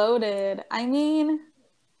 that's loaded. I mean,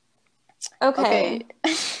 Okay.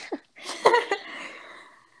 okay.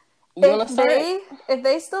 You want to start? If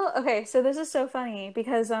they still okay, so this is so funny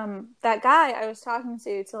because that guy I was talking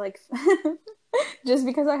to like just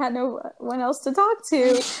because I had no one else to talk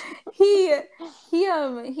to,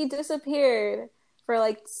 he disappeared for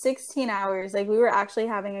like 16 hours. Like we were actually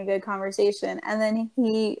having a good conversation, and then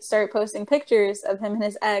he started posting pictures of him and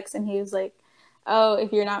his ex, and he was like, oh,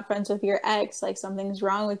 if you're not friends with your ex, like something's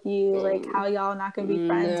wrong with you. Like how y'all not gonna be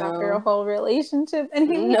friends after a No. whole relationship? And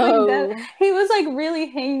he was like No. he was like really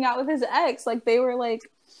hanging out with his ex. Like they were like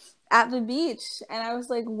at the beach, and I was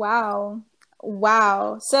like, wow.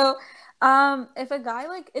 Wow. So if a guy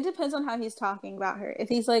like it depends on how he's talking about her. If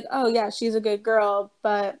he's like, oh yeah, she's a good girl,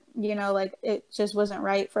 but you know, like it just wasn't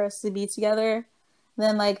right for us to be together,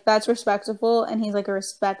 then like that's respectable, and he's like a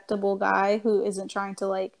respectable guy who isn't trying to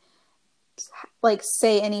like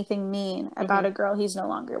say anything mean about a girl he's no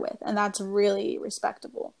longer with, and that's really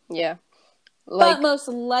respectable. Yeah. But Like. most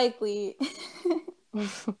likely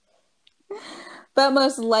but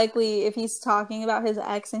most likely if he's talking about his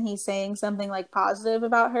ex and he's saying something like positive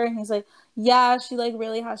about her, and he's like, yeah, she like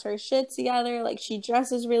really has her shit together, like she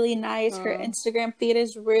dresses really nice, her Instagram feed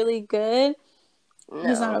is really good,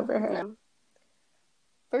 he's not over her. No.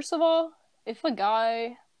 First of all, if a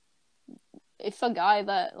guy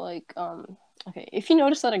that like okay, if you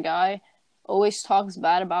notice that a guy always talks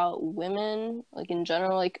bad about women, like in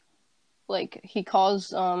general, like he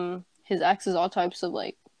calls his exes all types of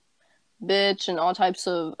like bitch and all types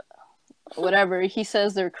of whatever, he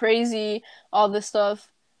says they're crazy, all this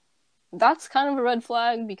stuff, that's kind of a red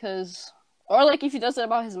flag, because or like if he does it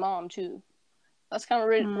about his mom too, that's kind of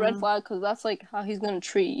a red flag, because that's like how he's gonna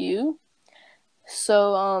treat you.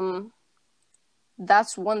 So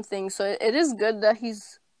that's one thing. So it is good that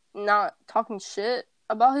he's not talking shit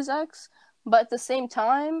about his ex, but at the same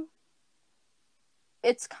time,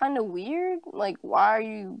 it's kind of weird. Like, why are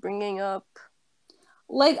you bringing up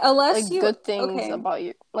like unless like you good things about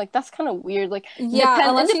you? Like, that's kind of weird. Like, yeah,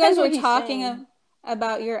 unless you guys were what he's talking saying.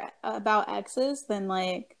 about exes, then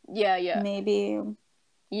like Yeah. maybe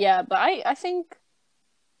Yeah, but I think,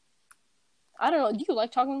 I don't know. Do you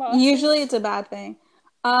like talking about exes? usually it's a bad thing.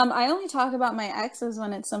 I only talk about my exes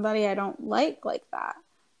when it's somebody I don't like that.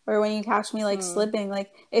 Or when you catch me like slipping,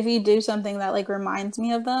 like if you do something that like reminds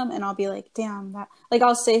me of them, and I'll be like, damn, that like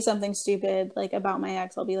I'll say something stupid like about my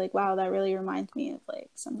ex. I'll be like, wow, that really reminds me of like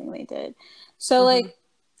something they did. So like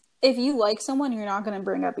if you like someone, you're not gonna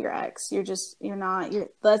bring up your ex.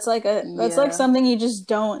 That's like something you just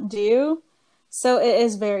don't do. So it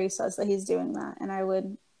is very sus that he's doing that, and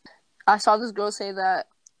I saw this girl say that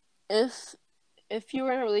if you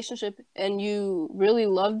were in a relationship and you really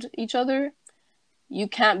loved each other, you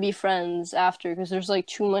can't be friends after because there's like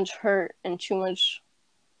too much hurt and too much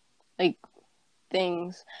like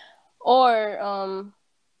things. Or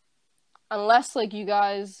unless like you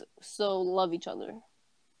guys still love each other.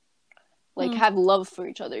 Like have love for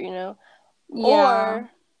each other, you know? Yeah.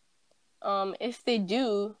 Or if they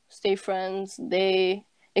do stay friends, it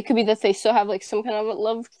could be that they still have like some kind of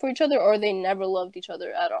love for each other or they never loved each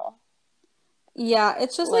other at all. Yeah,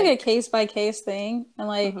 it's just like a case by case thing, and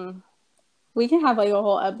like we can have like a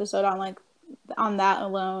whole episode on like on that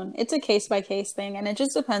alone. It's a case by case thing, and it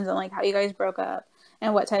just depends on like how you guys broke up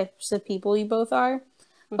and what types of people you both are.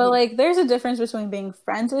 But like there's a difference between being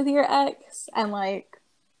friends with your ex and like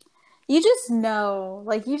you just know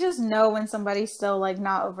when somebody's still like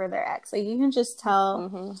not over their ex. Like you can just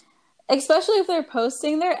tell, especially if they're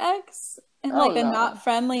posting their ex in like a not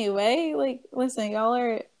friendly way. Like listen, y'all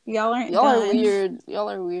aren't weird. Y'all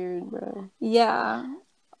are weird, bro. Yeah.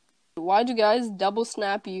 Why'd you guys double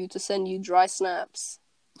snap you to send you dry snaps?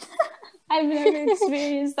 I've never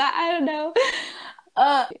experienced that. I don't know.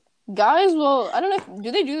 Guys, well, I don't know.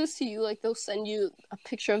 Do they do this to you? Like, they'll send you a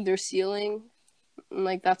picture of their ceiling, and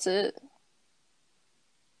like that's it.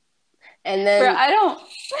 And then Bro, I don't.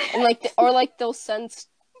 And like, or like they'll send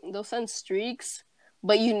streaks,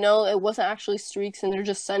 but you know it wasn't actually streaks, and they're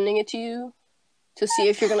just sending it to you to see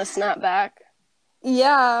if you're gonna snap back.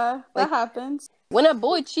 Yeah, like, that happens. When a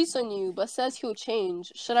boy cheats on you but says he'll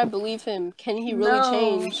change, should I believe him? Can he really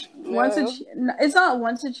change? No. It's not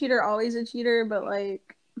once a cheater, always a cheater, but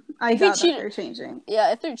like I doubt that they're changing.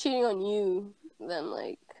 Yeah, if they're cheating on you, then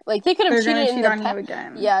like they could have cheated on you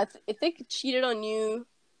again. Yeah, if they cheated on you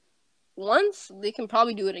once, they can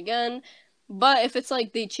probably do it again. But if it's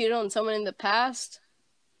like they cheated on someone in the past,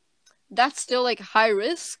 that's still like high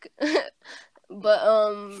risk. But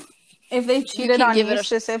if they cheated on you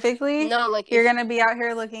specifically, no, like you're gonna be out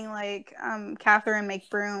here looking like Catherine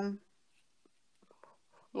McBroom.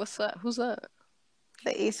 What's that? Who's that?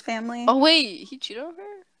 The Ace family. Oh wait, he cheated on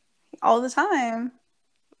her all the time.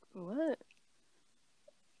 What?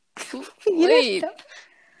 Wait,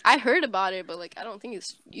 I heard about it, but like I don't think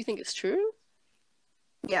it's. You think it's true?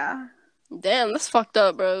 Yeah. Damn, that's fucked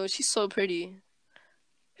up, bro. She's so pretty.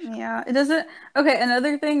 Yeah, it doesn't. Okay,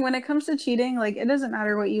 another thing when it comes to cheating, like it doesn't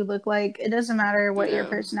matter what you look like. It doesn't matter what your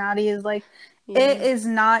personality is like. Yeah. It is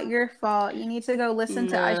not your fault. You need to go listen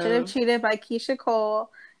to "I Should Have Cheated" by Keisha Cole.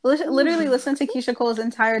 Literally listen to Keisha Cole's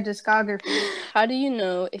entire discography. How do you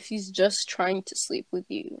know if he's just trying to sleep with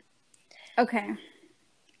you? Okay,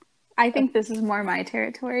 I think this is more my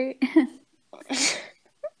territory.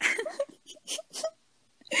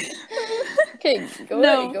 Okay, go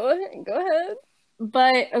ahead.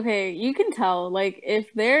 But okay, you can tell like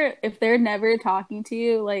if they're never talking to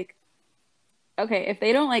you, like okay, if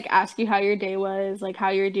they don't like ask you how your day was, like how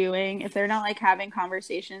you're doing, if they're not like having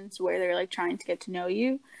conversations where they're like trying to get to know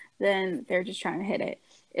you, then they're just trying to hit it.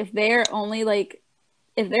 If they're only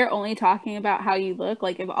talking about how you look,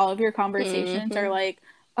 like if all of your conversations are like,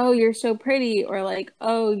 oh, you're so pretty, or like,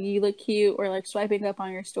 oh, you look cute, or like swiping up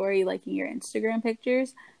on your story, liking your Instagram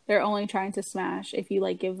pictures, they're only trying to smash if you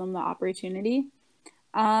like give them the opportunity.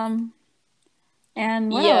 And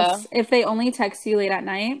what else? If they only text you late at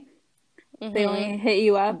night, they only hit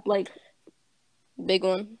you up like big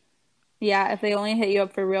one. Yeah, if they only hit you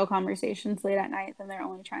up for real conversations late at night, then they're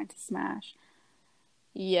only trying to smash.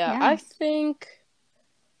 Yeah. I think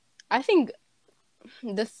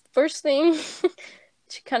the first thing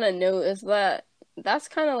to kind of know is that that's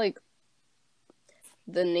kind of like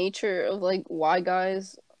the nature of like why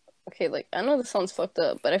guys. Okay, like I know this sounds fucked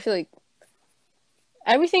up, but I feel like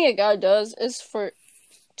everything a guy does is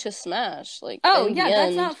to smash. Like, oh yeah,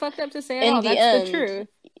 that's not fucked up to say at all. That's the truth.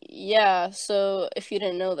 Yeah. So if you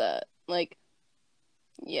didn't know that, like,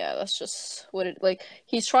 yeah, that's just what it like.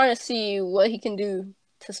 He's trying to see what he can do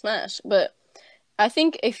to smash. But I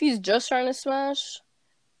think if he's just trying to smash,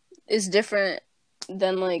 is different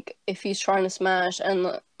than like if he's trying to smash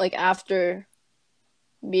and like after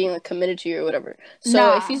being like committed to you or whatever.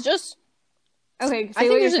 So if he's just okay, I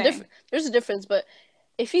think there's a difference, but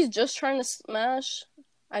if he's just trying to smash,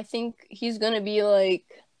 I think he's gonna be like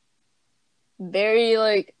very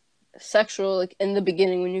like sexual like in the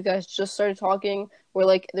beginning when you guys just started talking, where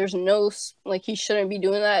like there's no like he shouldn't be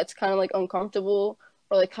doing that. It's kind of like uncomfortable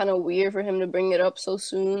or like kind of weird for him to bring it up so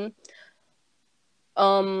soon.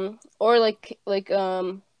 Or like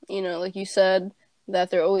you know, like you said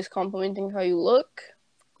that they're always complimenting how you look.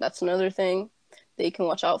 That's another thing that you can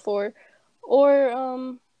watch out for.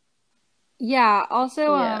 Or yeah,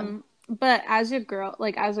 also but as a girl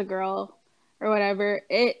or whatever,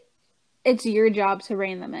 it's your job to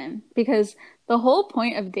rein them in, because the whole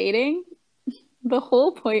point of dating the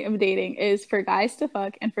whole point of dating is for guys to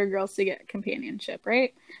fuck and for girls to get companionship,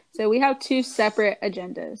 right? So we have two separate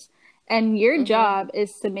agendas. And your Mm-hmm. job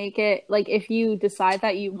is to make it like if you decide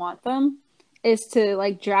that you want them, is to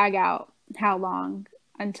like drag out how long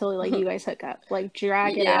until like you guys hook up. Like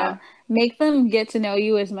drag it Yeah. out. Make them get to know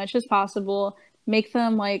you as much as possible. Make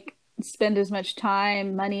them like spend as much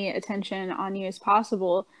time, money, attention on you as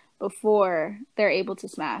possible before they're able to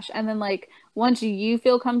smash. And then like once you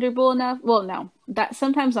feel comfortable enough, well no, that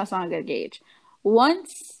sometimes that's not a good gauge.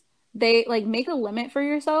 Once they like make a limit for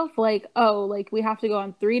yourself, like, oh, like we have to go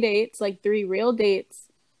on 3 dates, like 3 real dates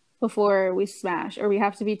before we smash, or we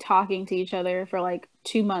have to be talking to each other for like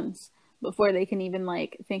 2 months before they can even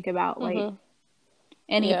like think about like Mm-hmm.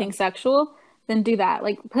 Yeah. anything sexual, then do that.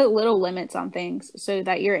 Like put little limits on things so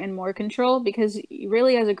that you're in more control because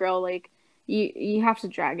really as a girl, like you have to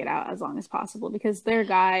drag it out as long as possible because they're a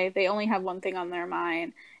guy, they only have one thing on their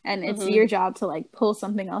mind and it's Mm-hmm. your job to like pull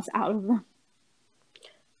something else out of them.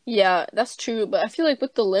 Yeah, that's true. But I feel like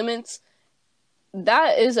with the limits,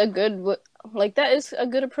 that is a like that is a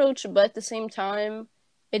good approach. But at the same time,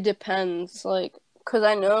 it depends. Like, cause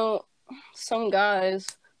I know some guys,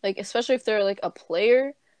 like especially if they're like a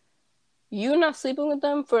player, you not sleeping with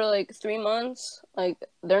them for like 3 months, like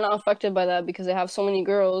they're not affected by that because they have so many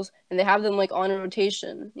girls and they have them like on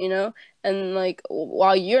rotation, you know? And like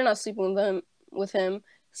while you're not sleeping with him,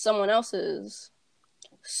 someone else is.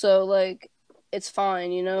 So like it's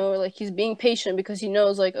fine, you know? Like he's being patient because he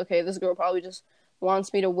knows like, okay, this girl probably just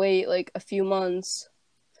wants me to wait like a few months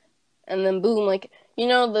and then boom, like you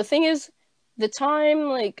know, the thing is the time,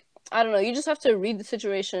 like I don't know, you just have to read the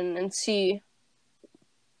situation and see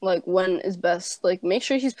like when is best. Like make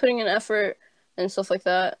sure he's putting in effort and stuff like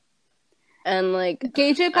that. And like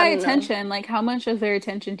Gauge it I by don't know. attention, like how much of their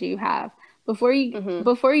attention do you have Mhm.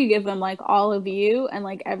 before you give them like all of you and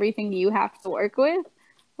like everything you have to work with,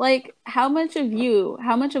 like how much of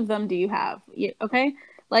them do you have? Okay,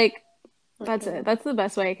 like that's it. Mhm. That's the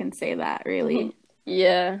best way I can say that, really.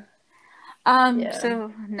 Yeah. Yeah.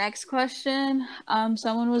 So next question.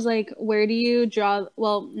 Someone was like, where do you draw,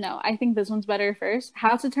 well, no, I think this one's better first.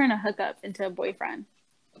 How to turn a hookup into a boyfriend.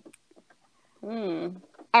 Hmm.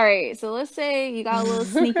 All right, so let's say you got a little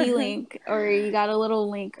sneaky link or you got a little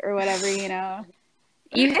link or whatever, you know.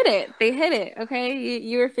 You hit it. They hit it, okay?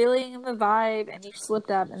 You were feeling the vibe and you slipped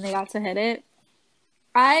up and they got to hit it.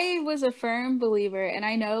 I was a firm believer, and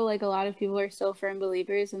I know like a lot of people are still firm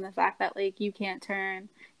believers in the fact that like you can't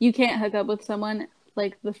hook up with someone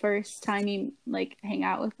like the first time you like hang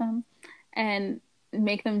out with them and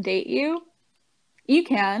make them date you. You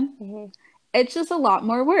can. Mhm. It's just a lot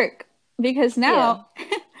more work because Yeah. now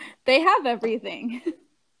they have everything.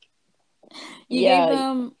 You gave Yeah.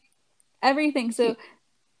 them everything. So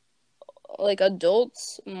Like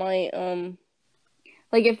adults might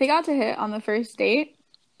like if they got to hit on the first date,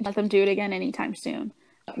 let them do it again anytime soon.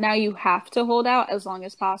 Now you have to hold out as long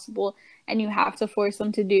as possible and you have to force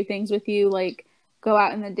them to do things with you like go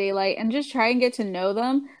out in the daylight and just try and get to know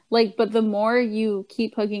them. Like but the more you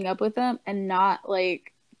keep hooking up with them and not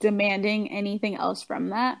like demanding anything else from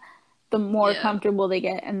that, the more yeah. comfortable they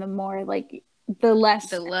get and the more like the less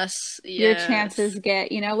The less your yeah. chances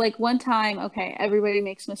get, you know, like one time, okay, everybody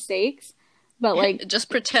makes mistakes, but like Just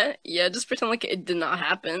pretend like it did not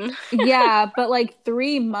happen. yeah, but like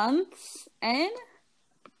 3 months in,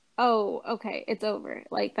 oh, okay, it's over.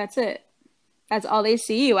 Like that's it. That's all they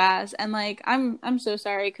see you as. And like I'm so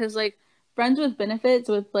sorry because like Friends with Benefits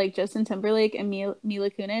with like Justin Timberlake and Mila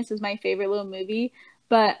Kunis is my favorite little movie.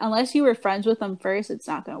 But unless you were friends with them first, it's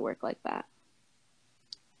not gonna work like that.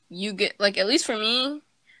 You get like at least for me,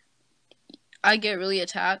 I get really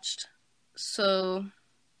attached. So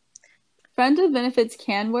Friends with Benefits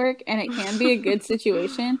can work and it can be a good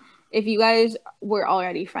situation if you guys were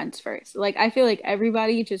already friends first. Like I feel like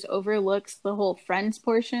everybody just overlooks the whole friends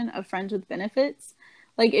portion of Friends with Benefits.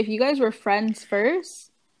 Like if you guys were friends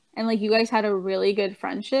first and like you guys had a really good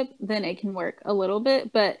friendship, then it can work a little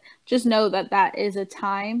bit, but just know that that is a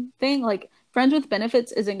time thing. Like Friends with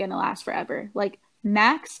Benefits isn't going to last forever. Like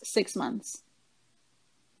max 6 months.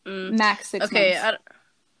 mm, Max 6 okay, months.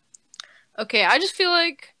 okay, I just feel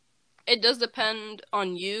like it does depend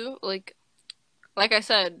on you. Like I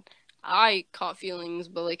said, I caught feelings,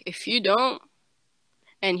 but like if you don't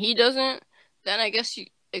and he doesn't, then I guess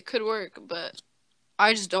it could work, but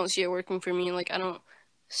I just don't see it working for me. Like I don't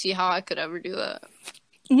see how I could ever do that.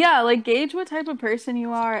 Yeah, like gauge what type of person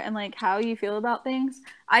you are and like how you feel about things.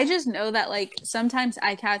 I just know that like sometimes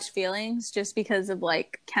I catch feelings just because of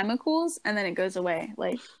like chemicals and then it goes away.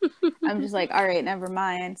 Like I'm just like, all right, never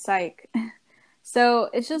mind, psych. So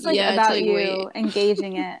it's just like Yeah, it's about like you wait.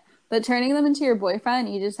 engaging it. But turning them into your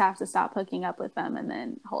boyfriend, you just have to stop hooking up with them and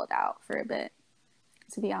then hold out for a bit,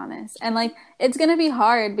 to be honest. And like it's gonna be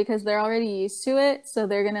hard because they're already used to it, so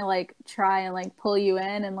they're gonna like try and like pull you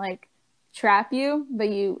in and like trap you, but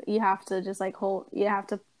you have to just like hold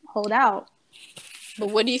out. But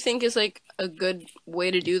what do you think is like a good way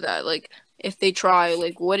to do that? Like if they try,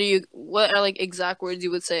 like what are like exact words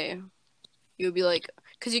you would say? You would be like,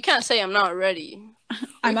 because you can't say I'm not ready.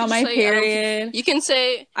 I'm on my period. You can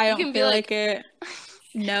say I don't feel like it.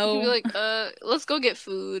 No. You can be like, let's go get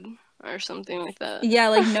food or something like that. Yeah,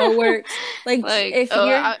 like no works. Like if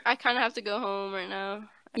I kind of have to go home right now.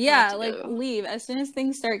 Yeah, like leave as soon as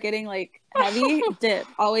things start getting like heavy. Dip.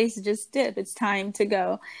 Always just dip. It's time to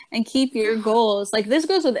go and keep your goals. Like this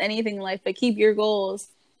goes with anything in life, but keep your goals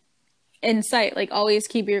in sight. Like always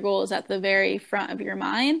keep your goals at the very front of your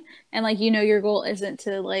mind, and like your goal isn't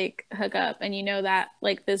to like hook up, and that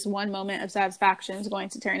like this one moment of satisfaction is going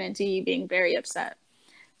to turn into you being very upset.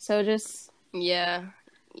 So just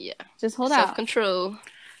just hold out. Self-control.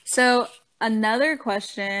 So another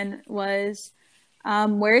question was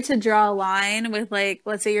where to draw a line with, like,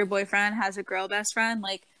 let's say your boyfriend has a girl best friend,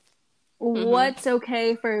 like what's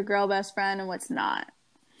okay for a girl best friend and what's not.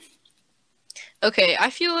 Okay,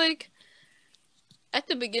 I feel like at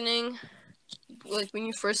the beginning, like when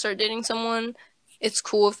you first start dating someone, it's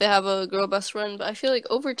cool if they have a girl best friend, but I feel like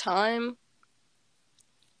over time,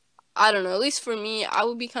 I don't know, at least for me, I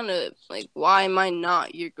would be kind of like, why am I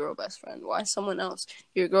not your girl best friend? Why is someone else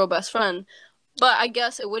your girl best friend? But I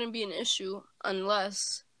guess it wouldn't be an issue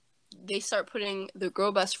unless they start putting the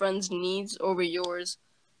girl best friend's needs over yours.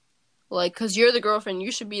 Like, because you're the girlfriend,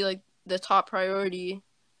 you should be, like, the top priority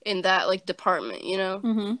in that, like, department, you know?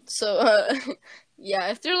 Mm-hmm. So, yeah,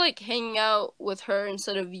 if they're, like, hanging out with her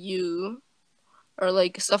instead of you, or,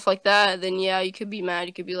 like, stuff like that, then, yeah, you could be mad.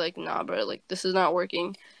 You could be like, nah, bro, like, this is not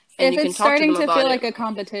working. And if it's starting to feel like a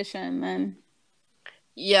competition, then...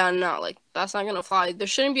 Yeah, no, like, that's not gonna fly. There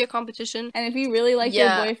shouldn't be a competition. And if you really like your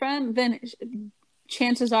boyfriend, then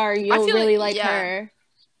chances are you'll really like her.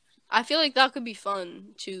 I feel like that could be fun,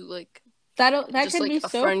 too, like... That just, could like, be a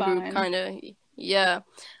so friend fun. group, kind of, yeah.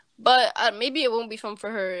 But maybe it won't be fun for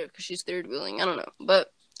her because she's third wheeling. I don't know.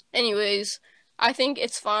 But anyways, I think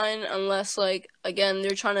it's fine unless, like, again,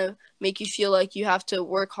 they're trying to make you feel like you have to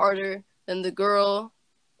work harder than the girl,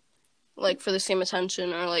 like, for the same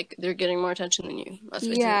attention, or, like, they're getting more attention than you. That's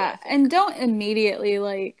yeah, and don't immediately,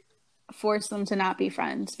 like, force them to not be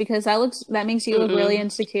friends, because that makes you look really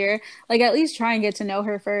insecure. Like, at least try and get to know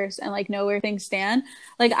her first and, like, know where things stand.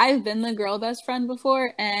 Like, I've been the girl best friend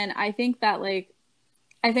before, and I think that, like,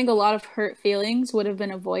 I think a lot of hurt feelings would have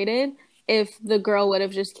been avoided if the girl would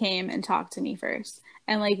have just came and talked to me first.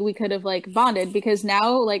 And, like, we could have, like, bonded, because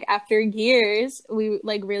now, like, after years, we,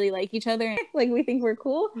 like, really like each other. And, like, we think we're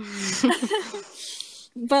cool.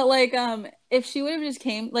 But, like, if she would have just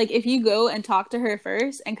came, like, if you go and talk to her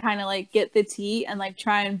first and kind of, like, get the tea and, like,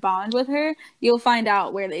 try and bond with her, you'll find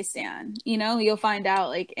out where they stand. You know? You'll find out,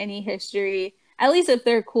 like, any history. At least if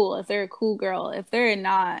they're cool, if they're a cool girl. If they're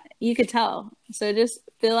not, you could tell. So just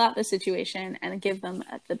fill out the situation and give them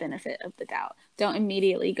the benefit of the doubt. Don't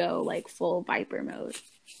immediately go, like, full Viper mode.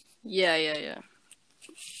 Yeah.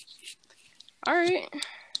 All right.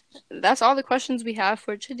 That's all the questions we have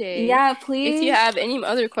for today. Yeah, please. If you have any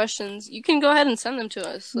other questions, you can go ahead and send them to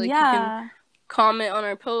us. Like, you can comment on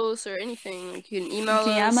our posts or anything. Like, you can email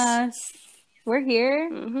DM us. We're here.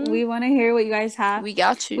 We want to hear what you guys have. We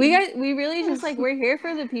got you. We really just, like, we're here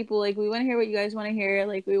for the people. Like, we want to hear what you guys want to hear.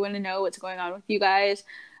 Like, we want to know what's going on with you guys,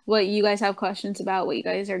 what you guys have questions about, what you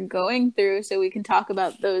guys are going through, so we can talk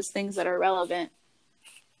about those things that are relevant.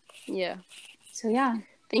 Yeah. So, yeah.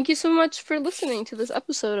 Thank you so much for listening to this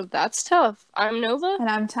episode of That's Tough. I'm Nova. And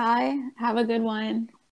I'm Ty. Have a good one.